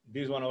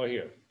this one over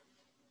here.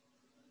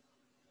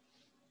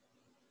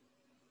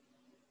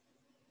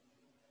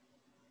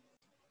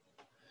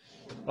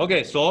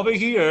 Okay, so over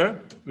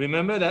here,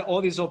 remember that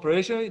all these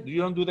operations, you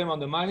don't do them on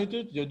the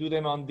magnitude, you do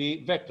them on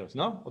the vectors,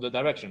 no? Or the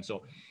direction.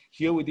 So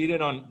here we did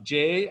it on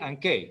J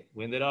and K.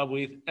 We ended up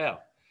with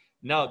L.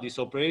 Now this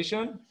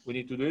operation, we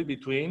need to do it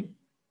between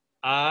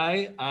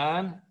I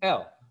and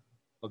L,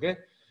 okay?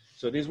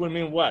 So this will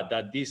mean what?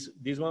 That this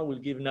one will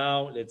give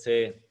now, let's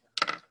say,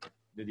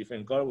 the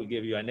different color will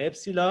give you an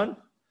epsilon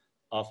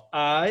of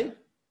I,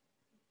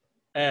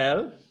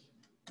 L,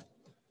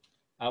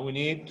 and we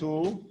need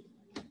to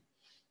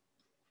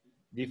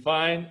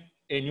define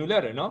a new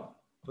letter, no?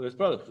 For this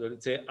product. So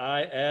let's say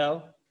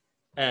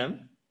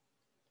ILM,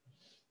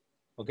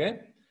 okay?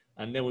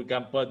 And then we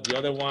can put the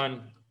other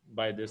one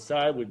by the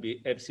side, would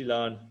be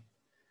epsilon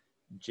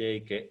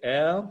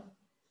JKL.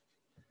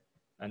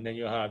 And then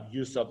you have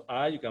U sub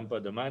I, you can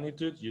put the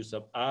magnitude, U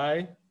sub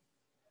I,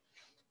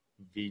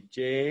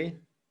 VJ,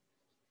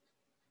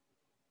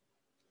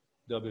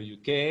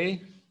 WK.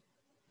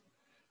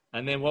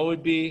 And then what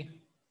would be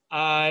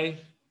I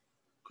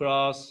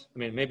cross, I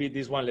mean, maybe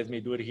this one, let me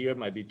do it here,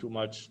 might be too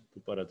much to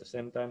put at the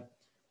same time.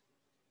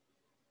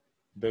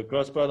 The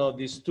cross product of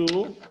these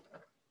two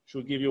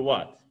should give you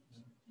what?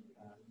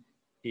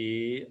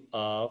 E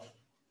of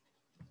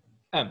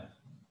M,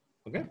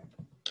 okay?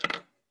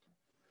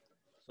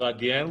 So at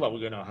the end, what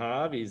we're gonna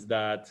have is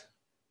that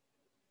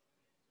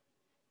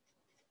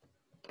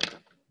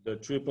the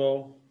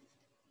triple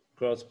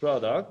cross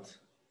product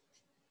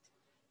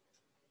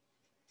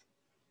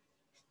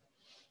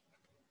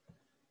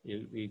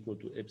is equal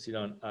to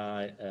epsilon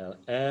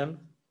ILM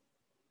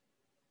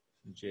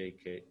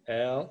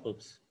JKL,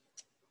 oops,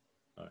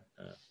 all right,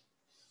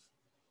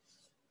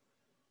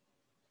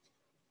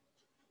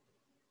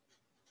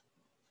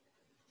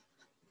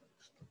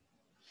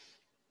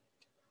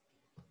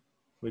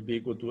 would be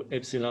equal to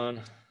epsilon,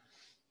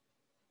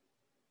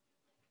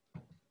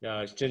 yeah,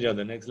 let's change on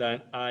the next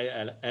line,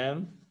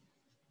 ILM,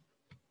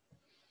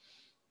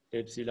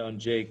 epsilon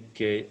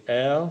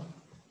JKL,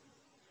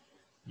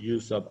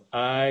 U sub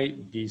I,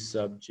 V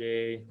sub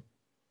J,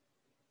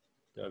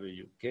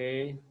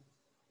 WK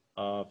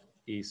of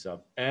E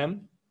sub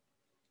M.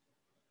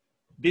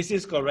 This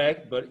is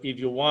correct, but if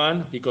you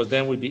want, because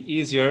then it would be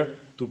easier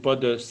to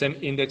put the same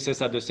indexes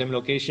at the same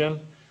location,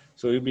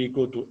 so it will be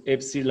equal to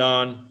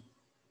epsilon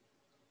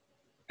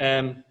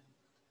M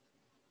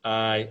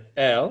I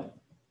L,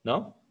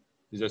 no?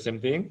 It's the same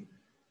thing.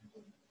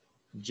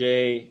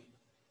 J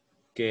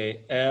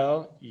K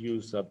L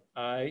U sub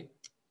I.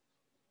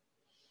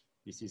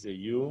 This is a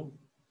U.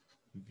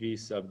 V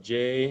sub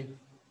j,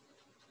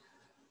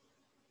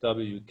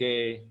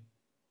 wk,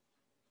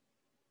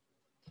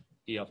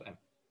 E of m.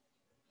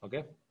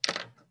 Okay?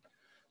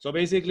 So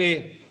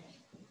basically,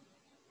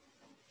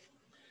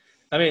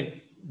 I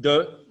mean,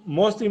 the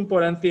most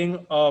important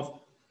thing of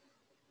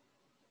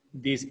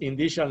this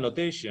initial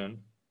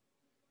notation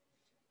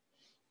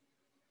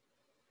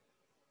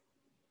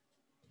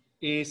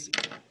is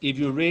if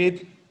you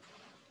read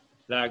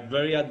like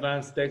very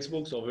advanced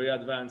textbooks or very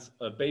advanced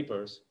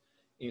papers,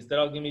 instead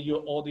of giving you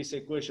all these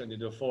equations in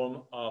the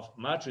form of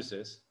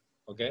matrices,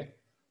 okay,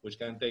 which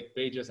can take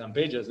pages and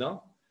pages,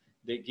 no?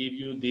 They give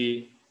you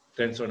the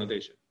tensor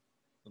notation.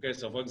 Okay,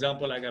 so for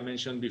example, like I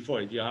mentioned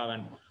before, if you have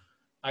an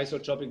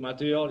isotropic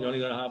material, you're only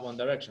going to have one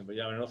direction, but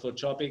you have an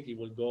orthotropic, it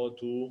will go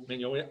to, when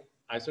you're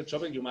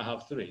isotropic, you might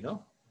have 3,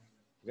 no?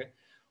 Okay.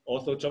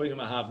 Orthotropic, you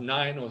might have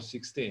 9 or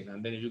 16,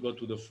 and then if you go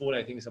to the full,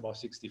 I think it's about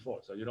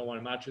 64. So you don't want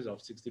a matrix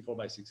of 64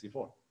 by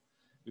 64.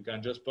 You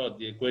can just put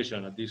the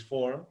equation at this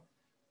form,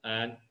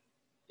 and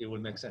it will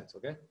make sense,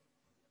 okay?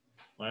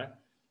 All right?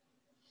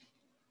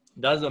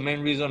 That's the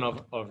main reason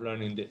of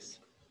learning this.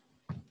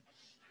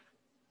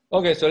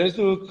 Okay, so let's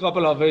do a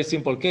couple of very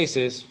simple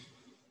cases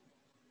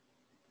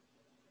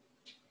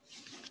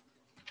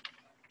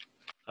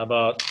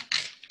about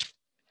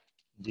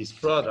these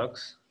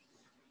products.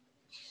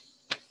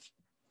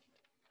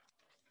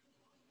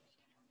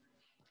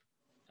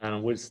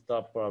 And we'll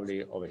stop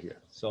probably over here.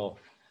 So,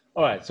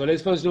 all right, so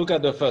let's first look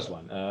at the first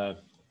one.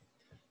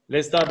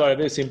 Let's start by a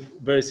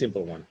very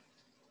simple one.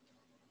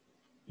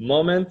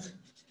 Moment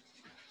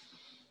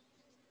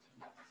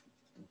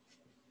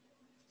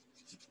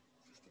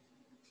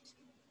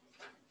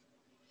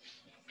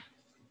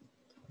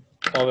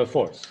of a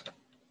force.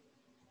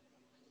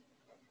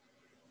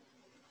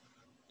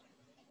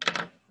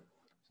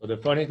 So the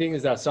funny thing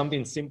is that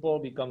something simple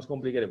becomes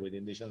complicated with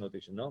initial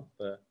notation, no?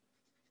 But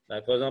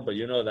like for example,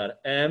 you know that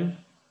M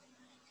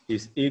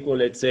is equal,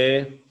 let's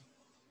say,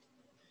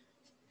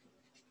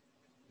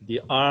 the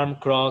arm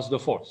cross the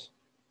force,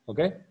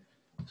 okay?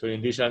 So in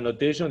initial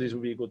notation, this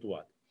will be equal to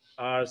what?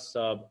 R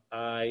sub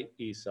I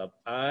E sub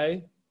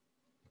I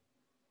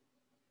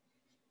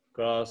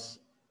cross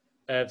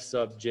F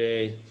sub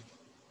J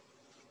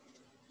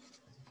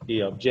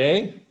E of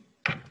J,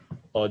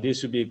 or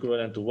this should be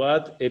equivalent to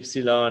what?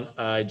 Epsilon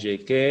I J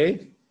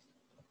K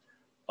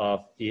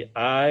of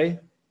EI,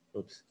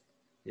 oops,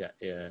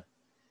 yeah,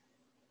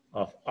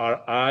 of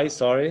RI,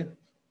 sorry,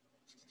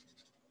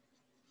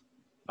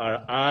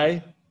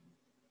 RI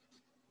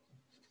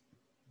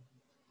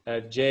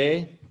at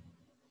J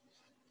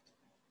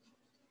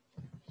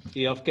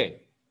E of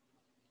K.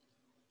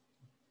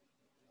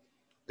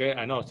 Okay,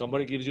 I know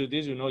somebody gives you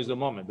this, you know it's the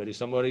moment, but if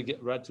somebody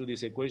writes through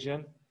this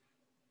equation,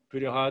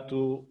 pretty hard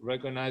to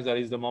recognize that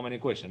it's the moment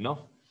equation,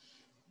 no?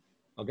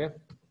 Okay.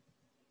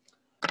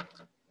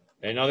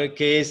 Another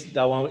case,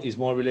 that one is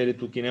more related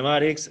to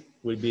kinematics,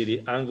 will be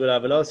the angular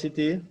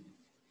velocity.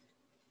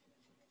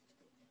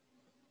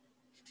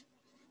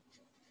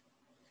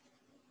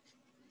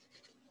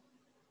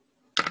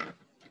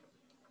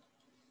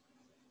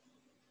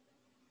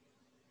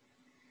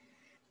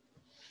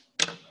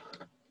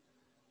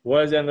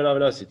 What is the angular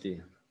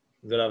velocity?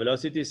 Angular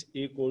velocity is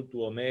equal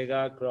to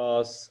omega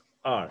cross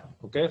r,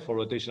 okay, for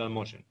rotational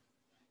motion.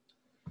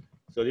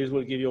 So this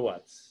will give you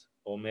what?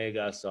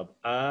 Omega sub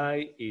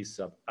I E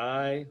sub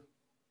I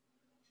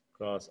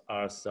cross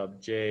R sub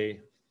J,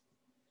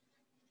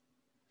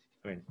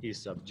 E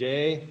sub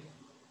J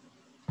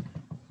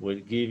will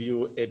give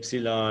you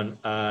epsilon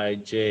I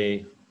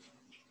J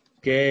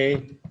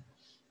K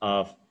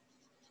of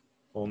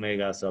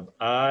omega sub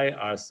I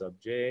R sub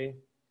J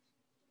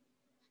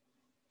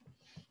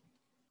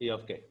E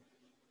of K.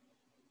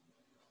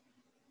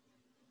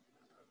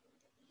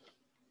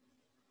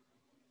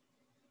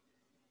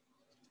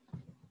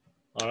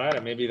 All right,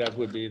 and maybe that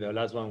would be the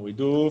last one we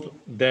do.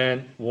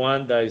 Then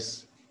one that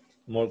is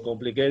more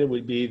complicated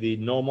will be the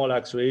normal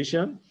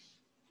acceleration.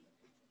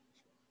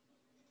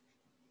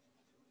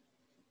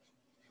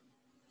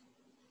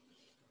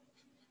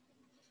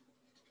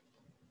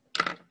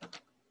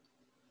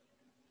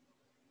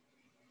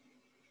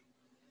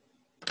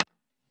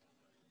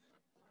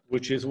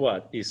 Which is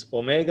what? Is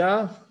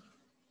omega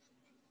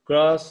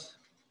cross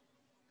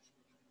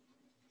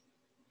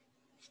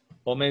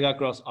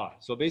R.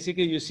 So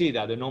basically you see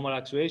that the normal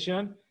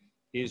acceleration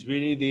is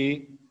really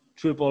the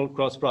triple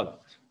cross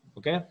product,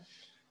 okay?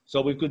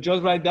 So we could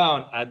just write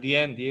down at the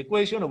end the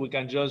equation, or we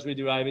can just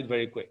rederive it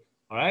very quick,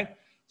 all right?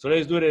 So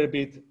let's do it a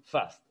bit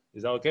fast.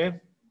 Is that okay?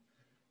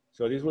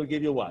 So this will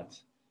give you what?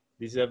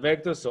 This is a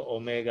vector, so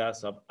omega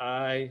sub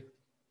I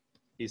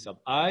E sub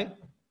I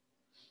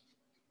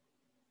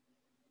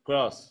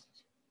cross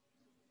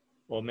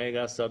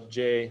omega sub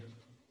J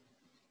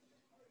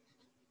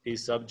E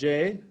sub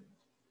J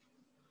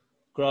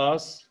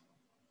cross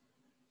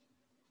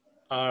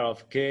R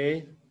of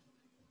K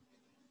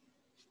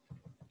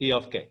E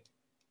of K.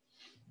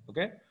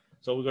 Okay?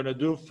 So we're going to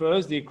do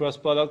first the cross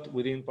product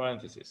within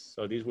parentheses.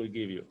 So this will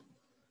give you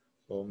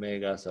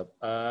omega sub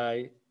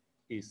I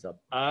E sub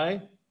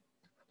I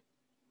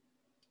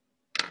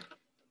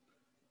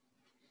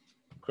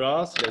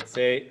cross, let's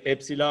say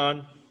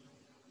epsilon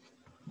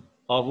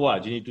of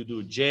what? You need to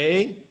do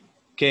j,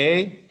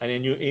 k, and a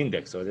new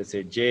index. So let's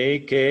say j,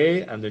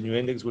 k, and the new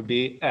index would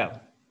be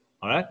L.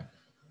 All right?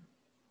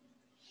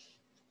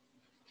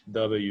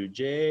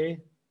 Wj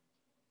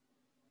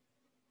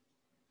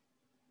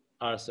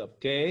R sub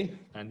k,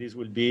 and this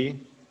will be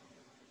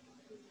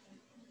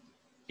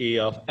E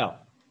of L.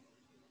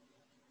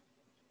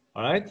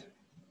 All right?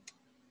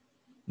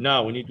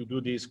 Now we need to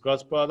do this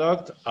cross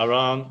product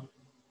around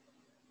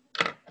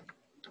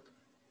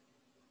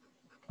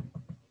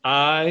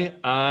I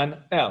and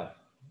L.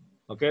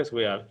 Okay, so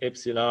we have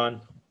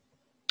epsilon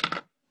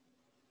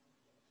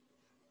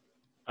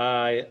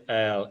I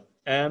L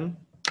M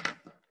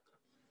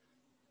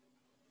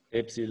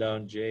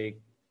epsilon j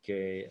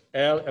k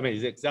L. I mean,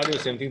 it's exactly the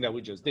same thing that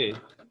we just did.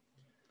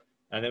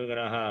 And then we're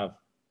gonna have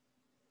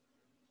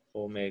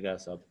omega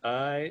sub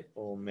I,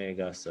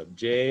 omega sub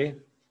j,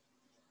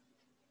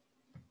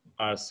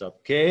 R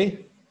sub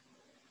k.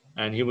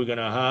 And here we're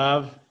gonna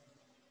have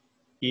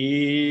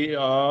E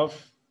of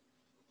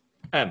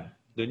M,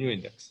 the new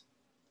index.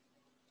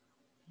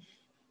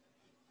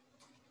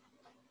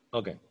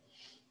 Okay.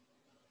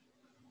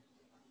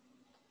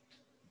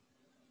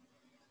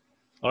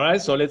 All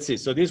right, so let's see.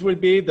 So this will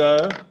be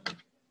the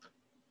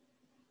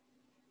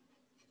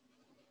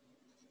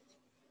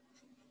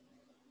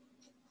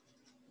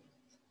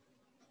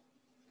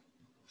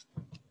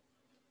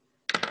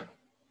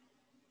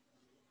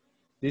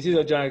this is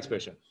a general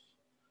expression.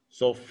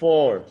 So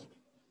for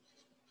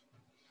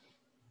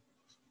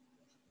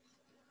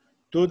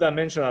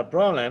two-dimensional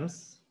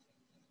problems,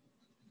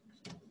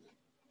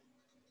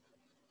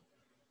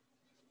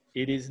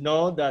 it is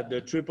known that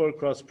the triple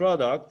cross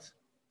product,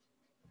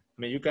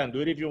 I mean, you can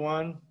do it if you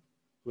want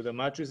with the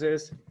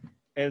matrices,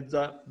 ends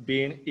up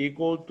being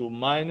equal to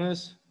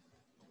minus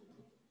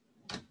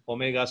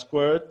omega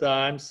squared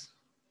times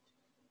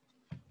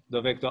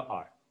the vector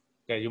R.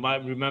 Okay, you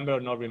might remember or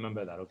not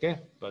remember that, okay?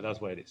 But that's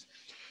what it is.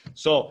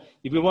 So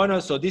if we want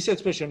to, so this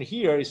expression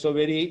here is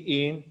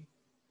already in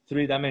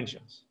 3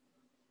 dimensions.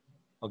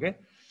 Okay,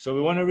 so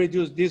we want to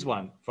reduce this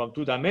one from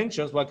 2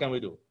 dimensions. What can we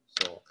do?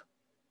 So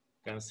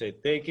we can say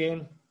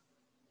taking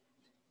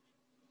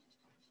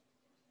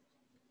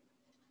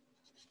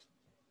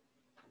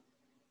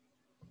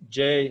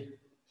j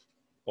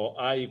or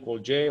I equal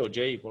j or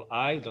j equal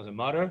I, doesn't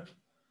matter.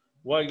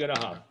 What are you going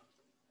to have?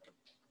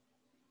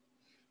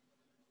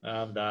 I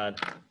have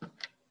that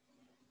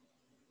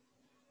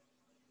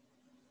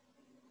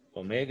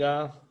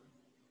omega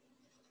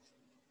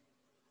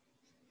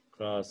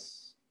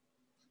cross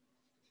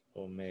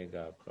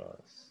omega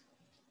cross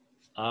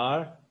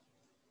R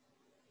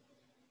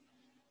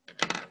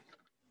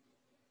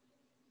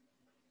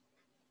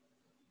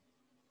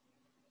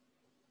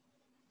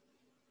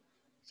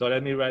so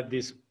let me write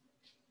this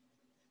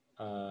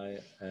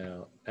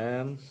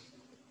ILM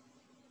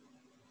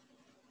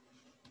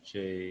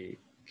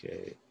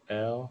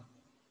JKL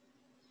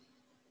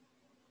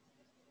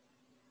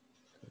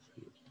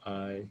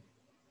I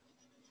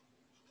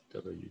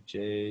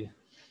WJ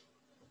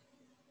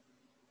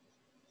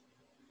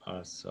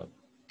R sub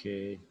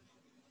K.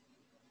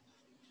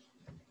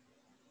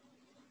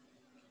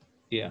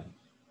 Yeah,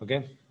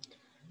 okay.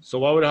 So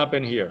what would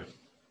happen here?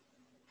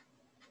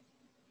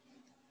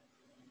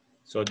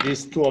 So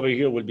these two over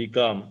here will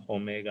become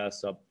omega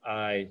sub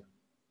I,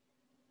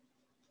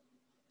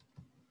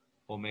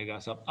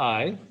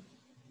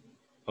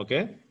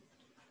 okay?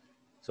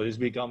 So this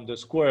becomes the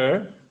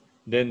square,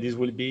 then this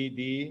will be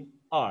the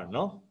R,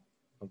 no?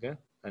 Okay,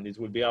 and this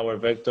will be our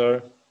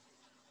vector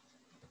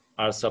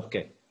R sub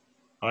K,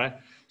 all right?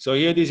 So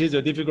here, this is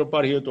the difficult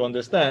part here to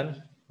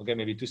understand, okay,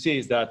 maybe to see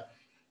is that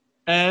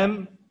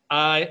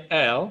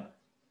MIL,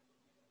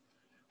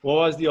 what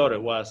was the order?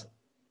 Was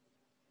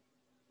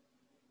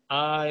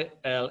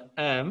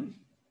ILM.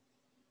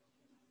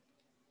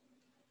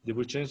 Did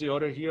we change the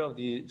order here of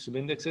the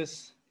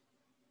subindexes?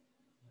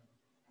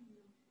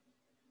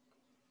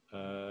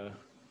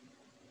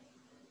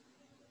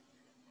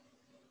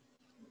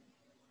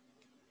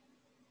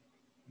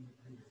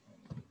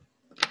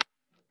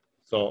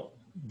 So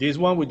this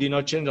one, we did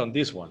not change on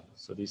this one.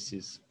 So this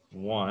is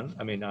 1.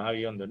 I mean, I have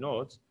here on the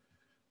notes.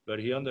 But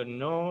here on the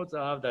notes,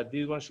 I have that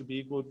this one should be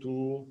equal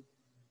to,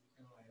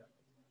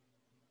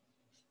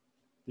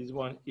 this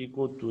one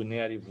equal to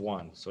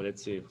 -1. So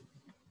let's see.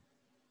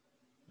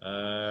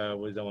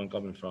 Where's that one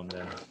coming from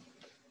then?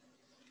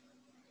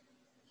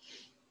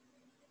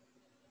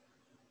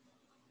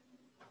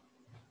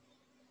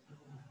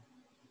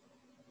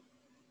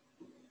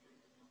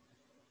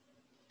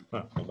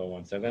 Hold on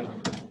 1 second.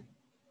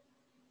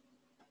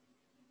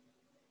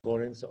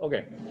 Boring. So,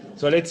 okay.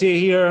 So let's see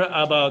here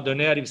about the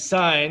negative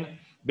sign.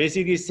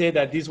 Basically say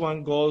that this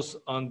one goes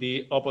on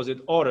the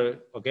opposite order,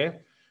 okay?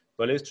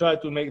 But let's try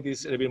to make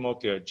this a little bit more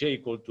clear. J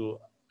equal to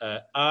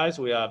I,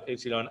 so we have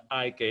epsilon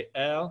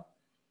IKL,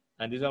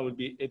 and this one would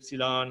be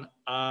epsilon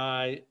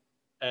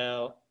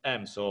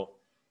ILM. So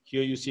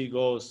here you see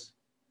goes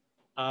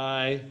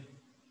I,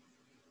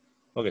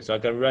 okay, so I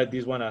can write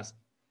this one as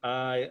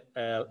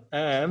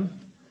ILM.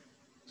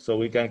 So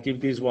we can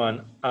keep this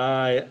one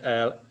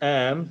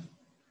ILM,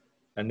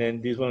 and then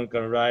this one we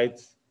can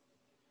write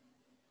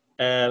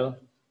LIK.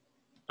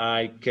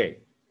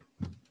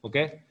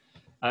 Okay?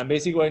 And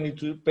basically what I need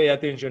to pay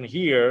attention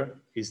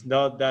here is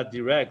not that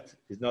direct,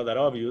 it's not that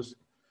obvious,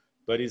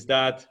 but it's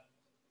that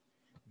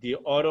the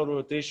auto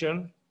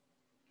rotation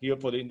here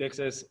for the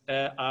indexes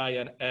I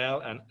and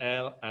L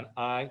and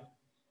I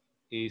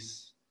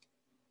is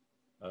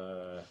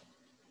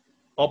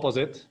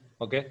opposite,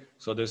 okay?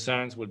 So the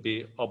signs will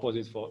be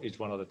opposite for each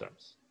one of the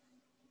terms.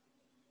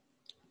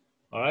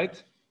 All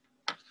right?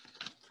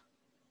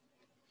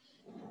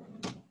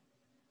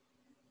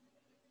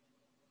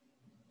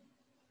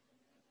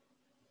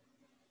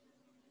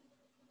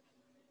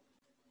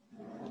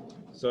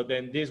 So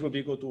then this will be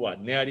equal to what?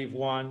 Negative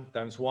 1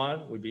 times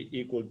 1 will be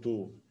equal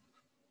to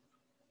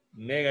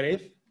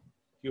negative.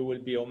 Here will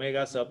be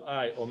omega sub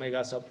I.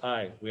 Omega sub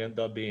I will end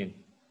up being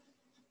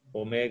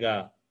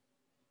omega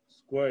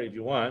squared if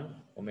you want.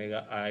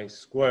 Omega I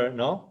squared,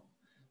 no?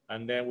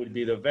 And then will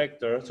be the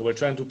vector. So we're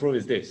trying to prove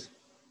is this,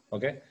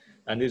 okay?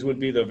 And this will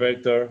be the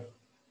vector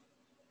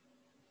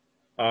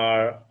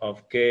R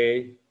of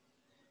K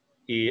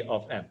E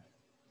of M.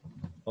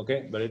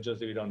 Okay, but let's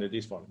just leave it under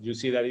this form. You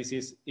see that this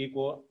is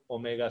equal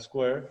omega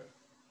squared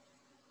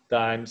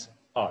times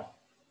R.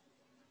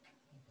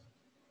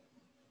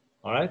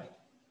 All right?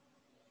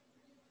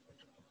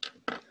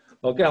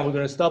 Okay, and we're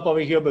going to stop over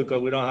here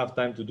because we don't have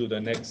time to do the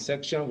next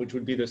section, which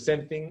would be the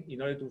same thing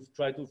in order to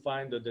try to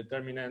find the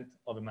determinant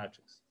of a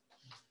matrix.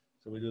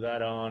 So we do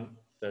that on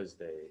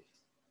Thursday.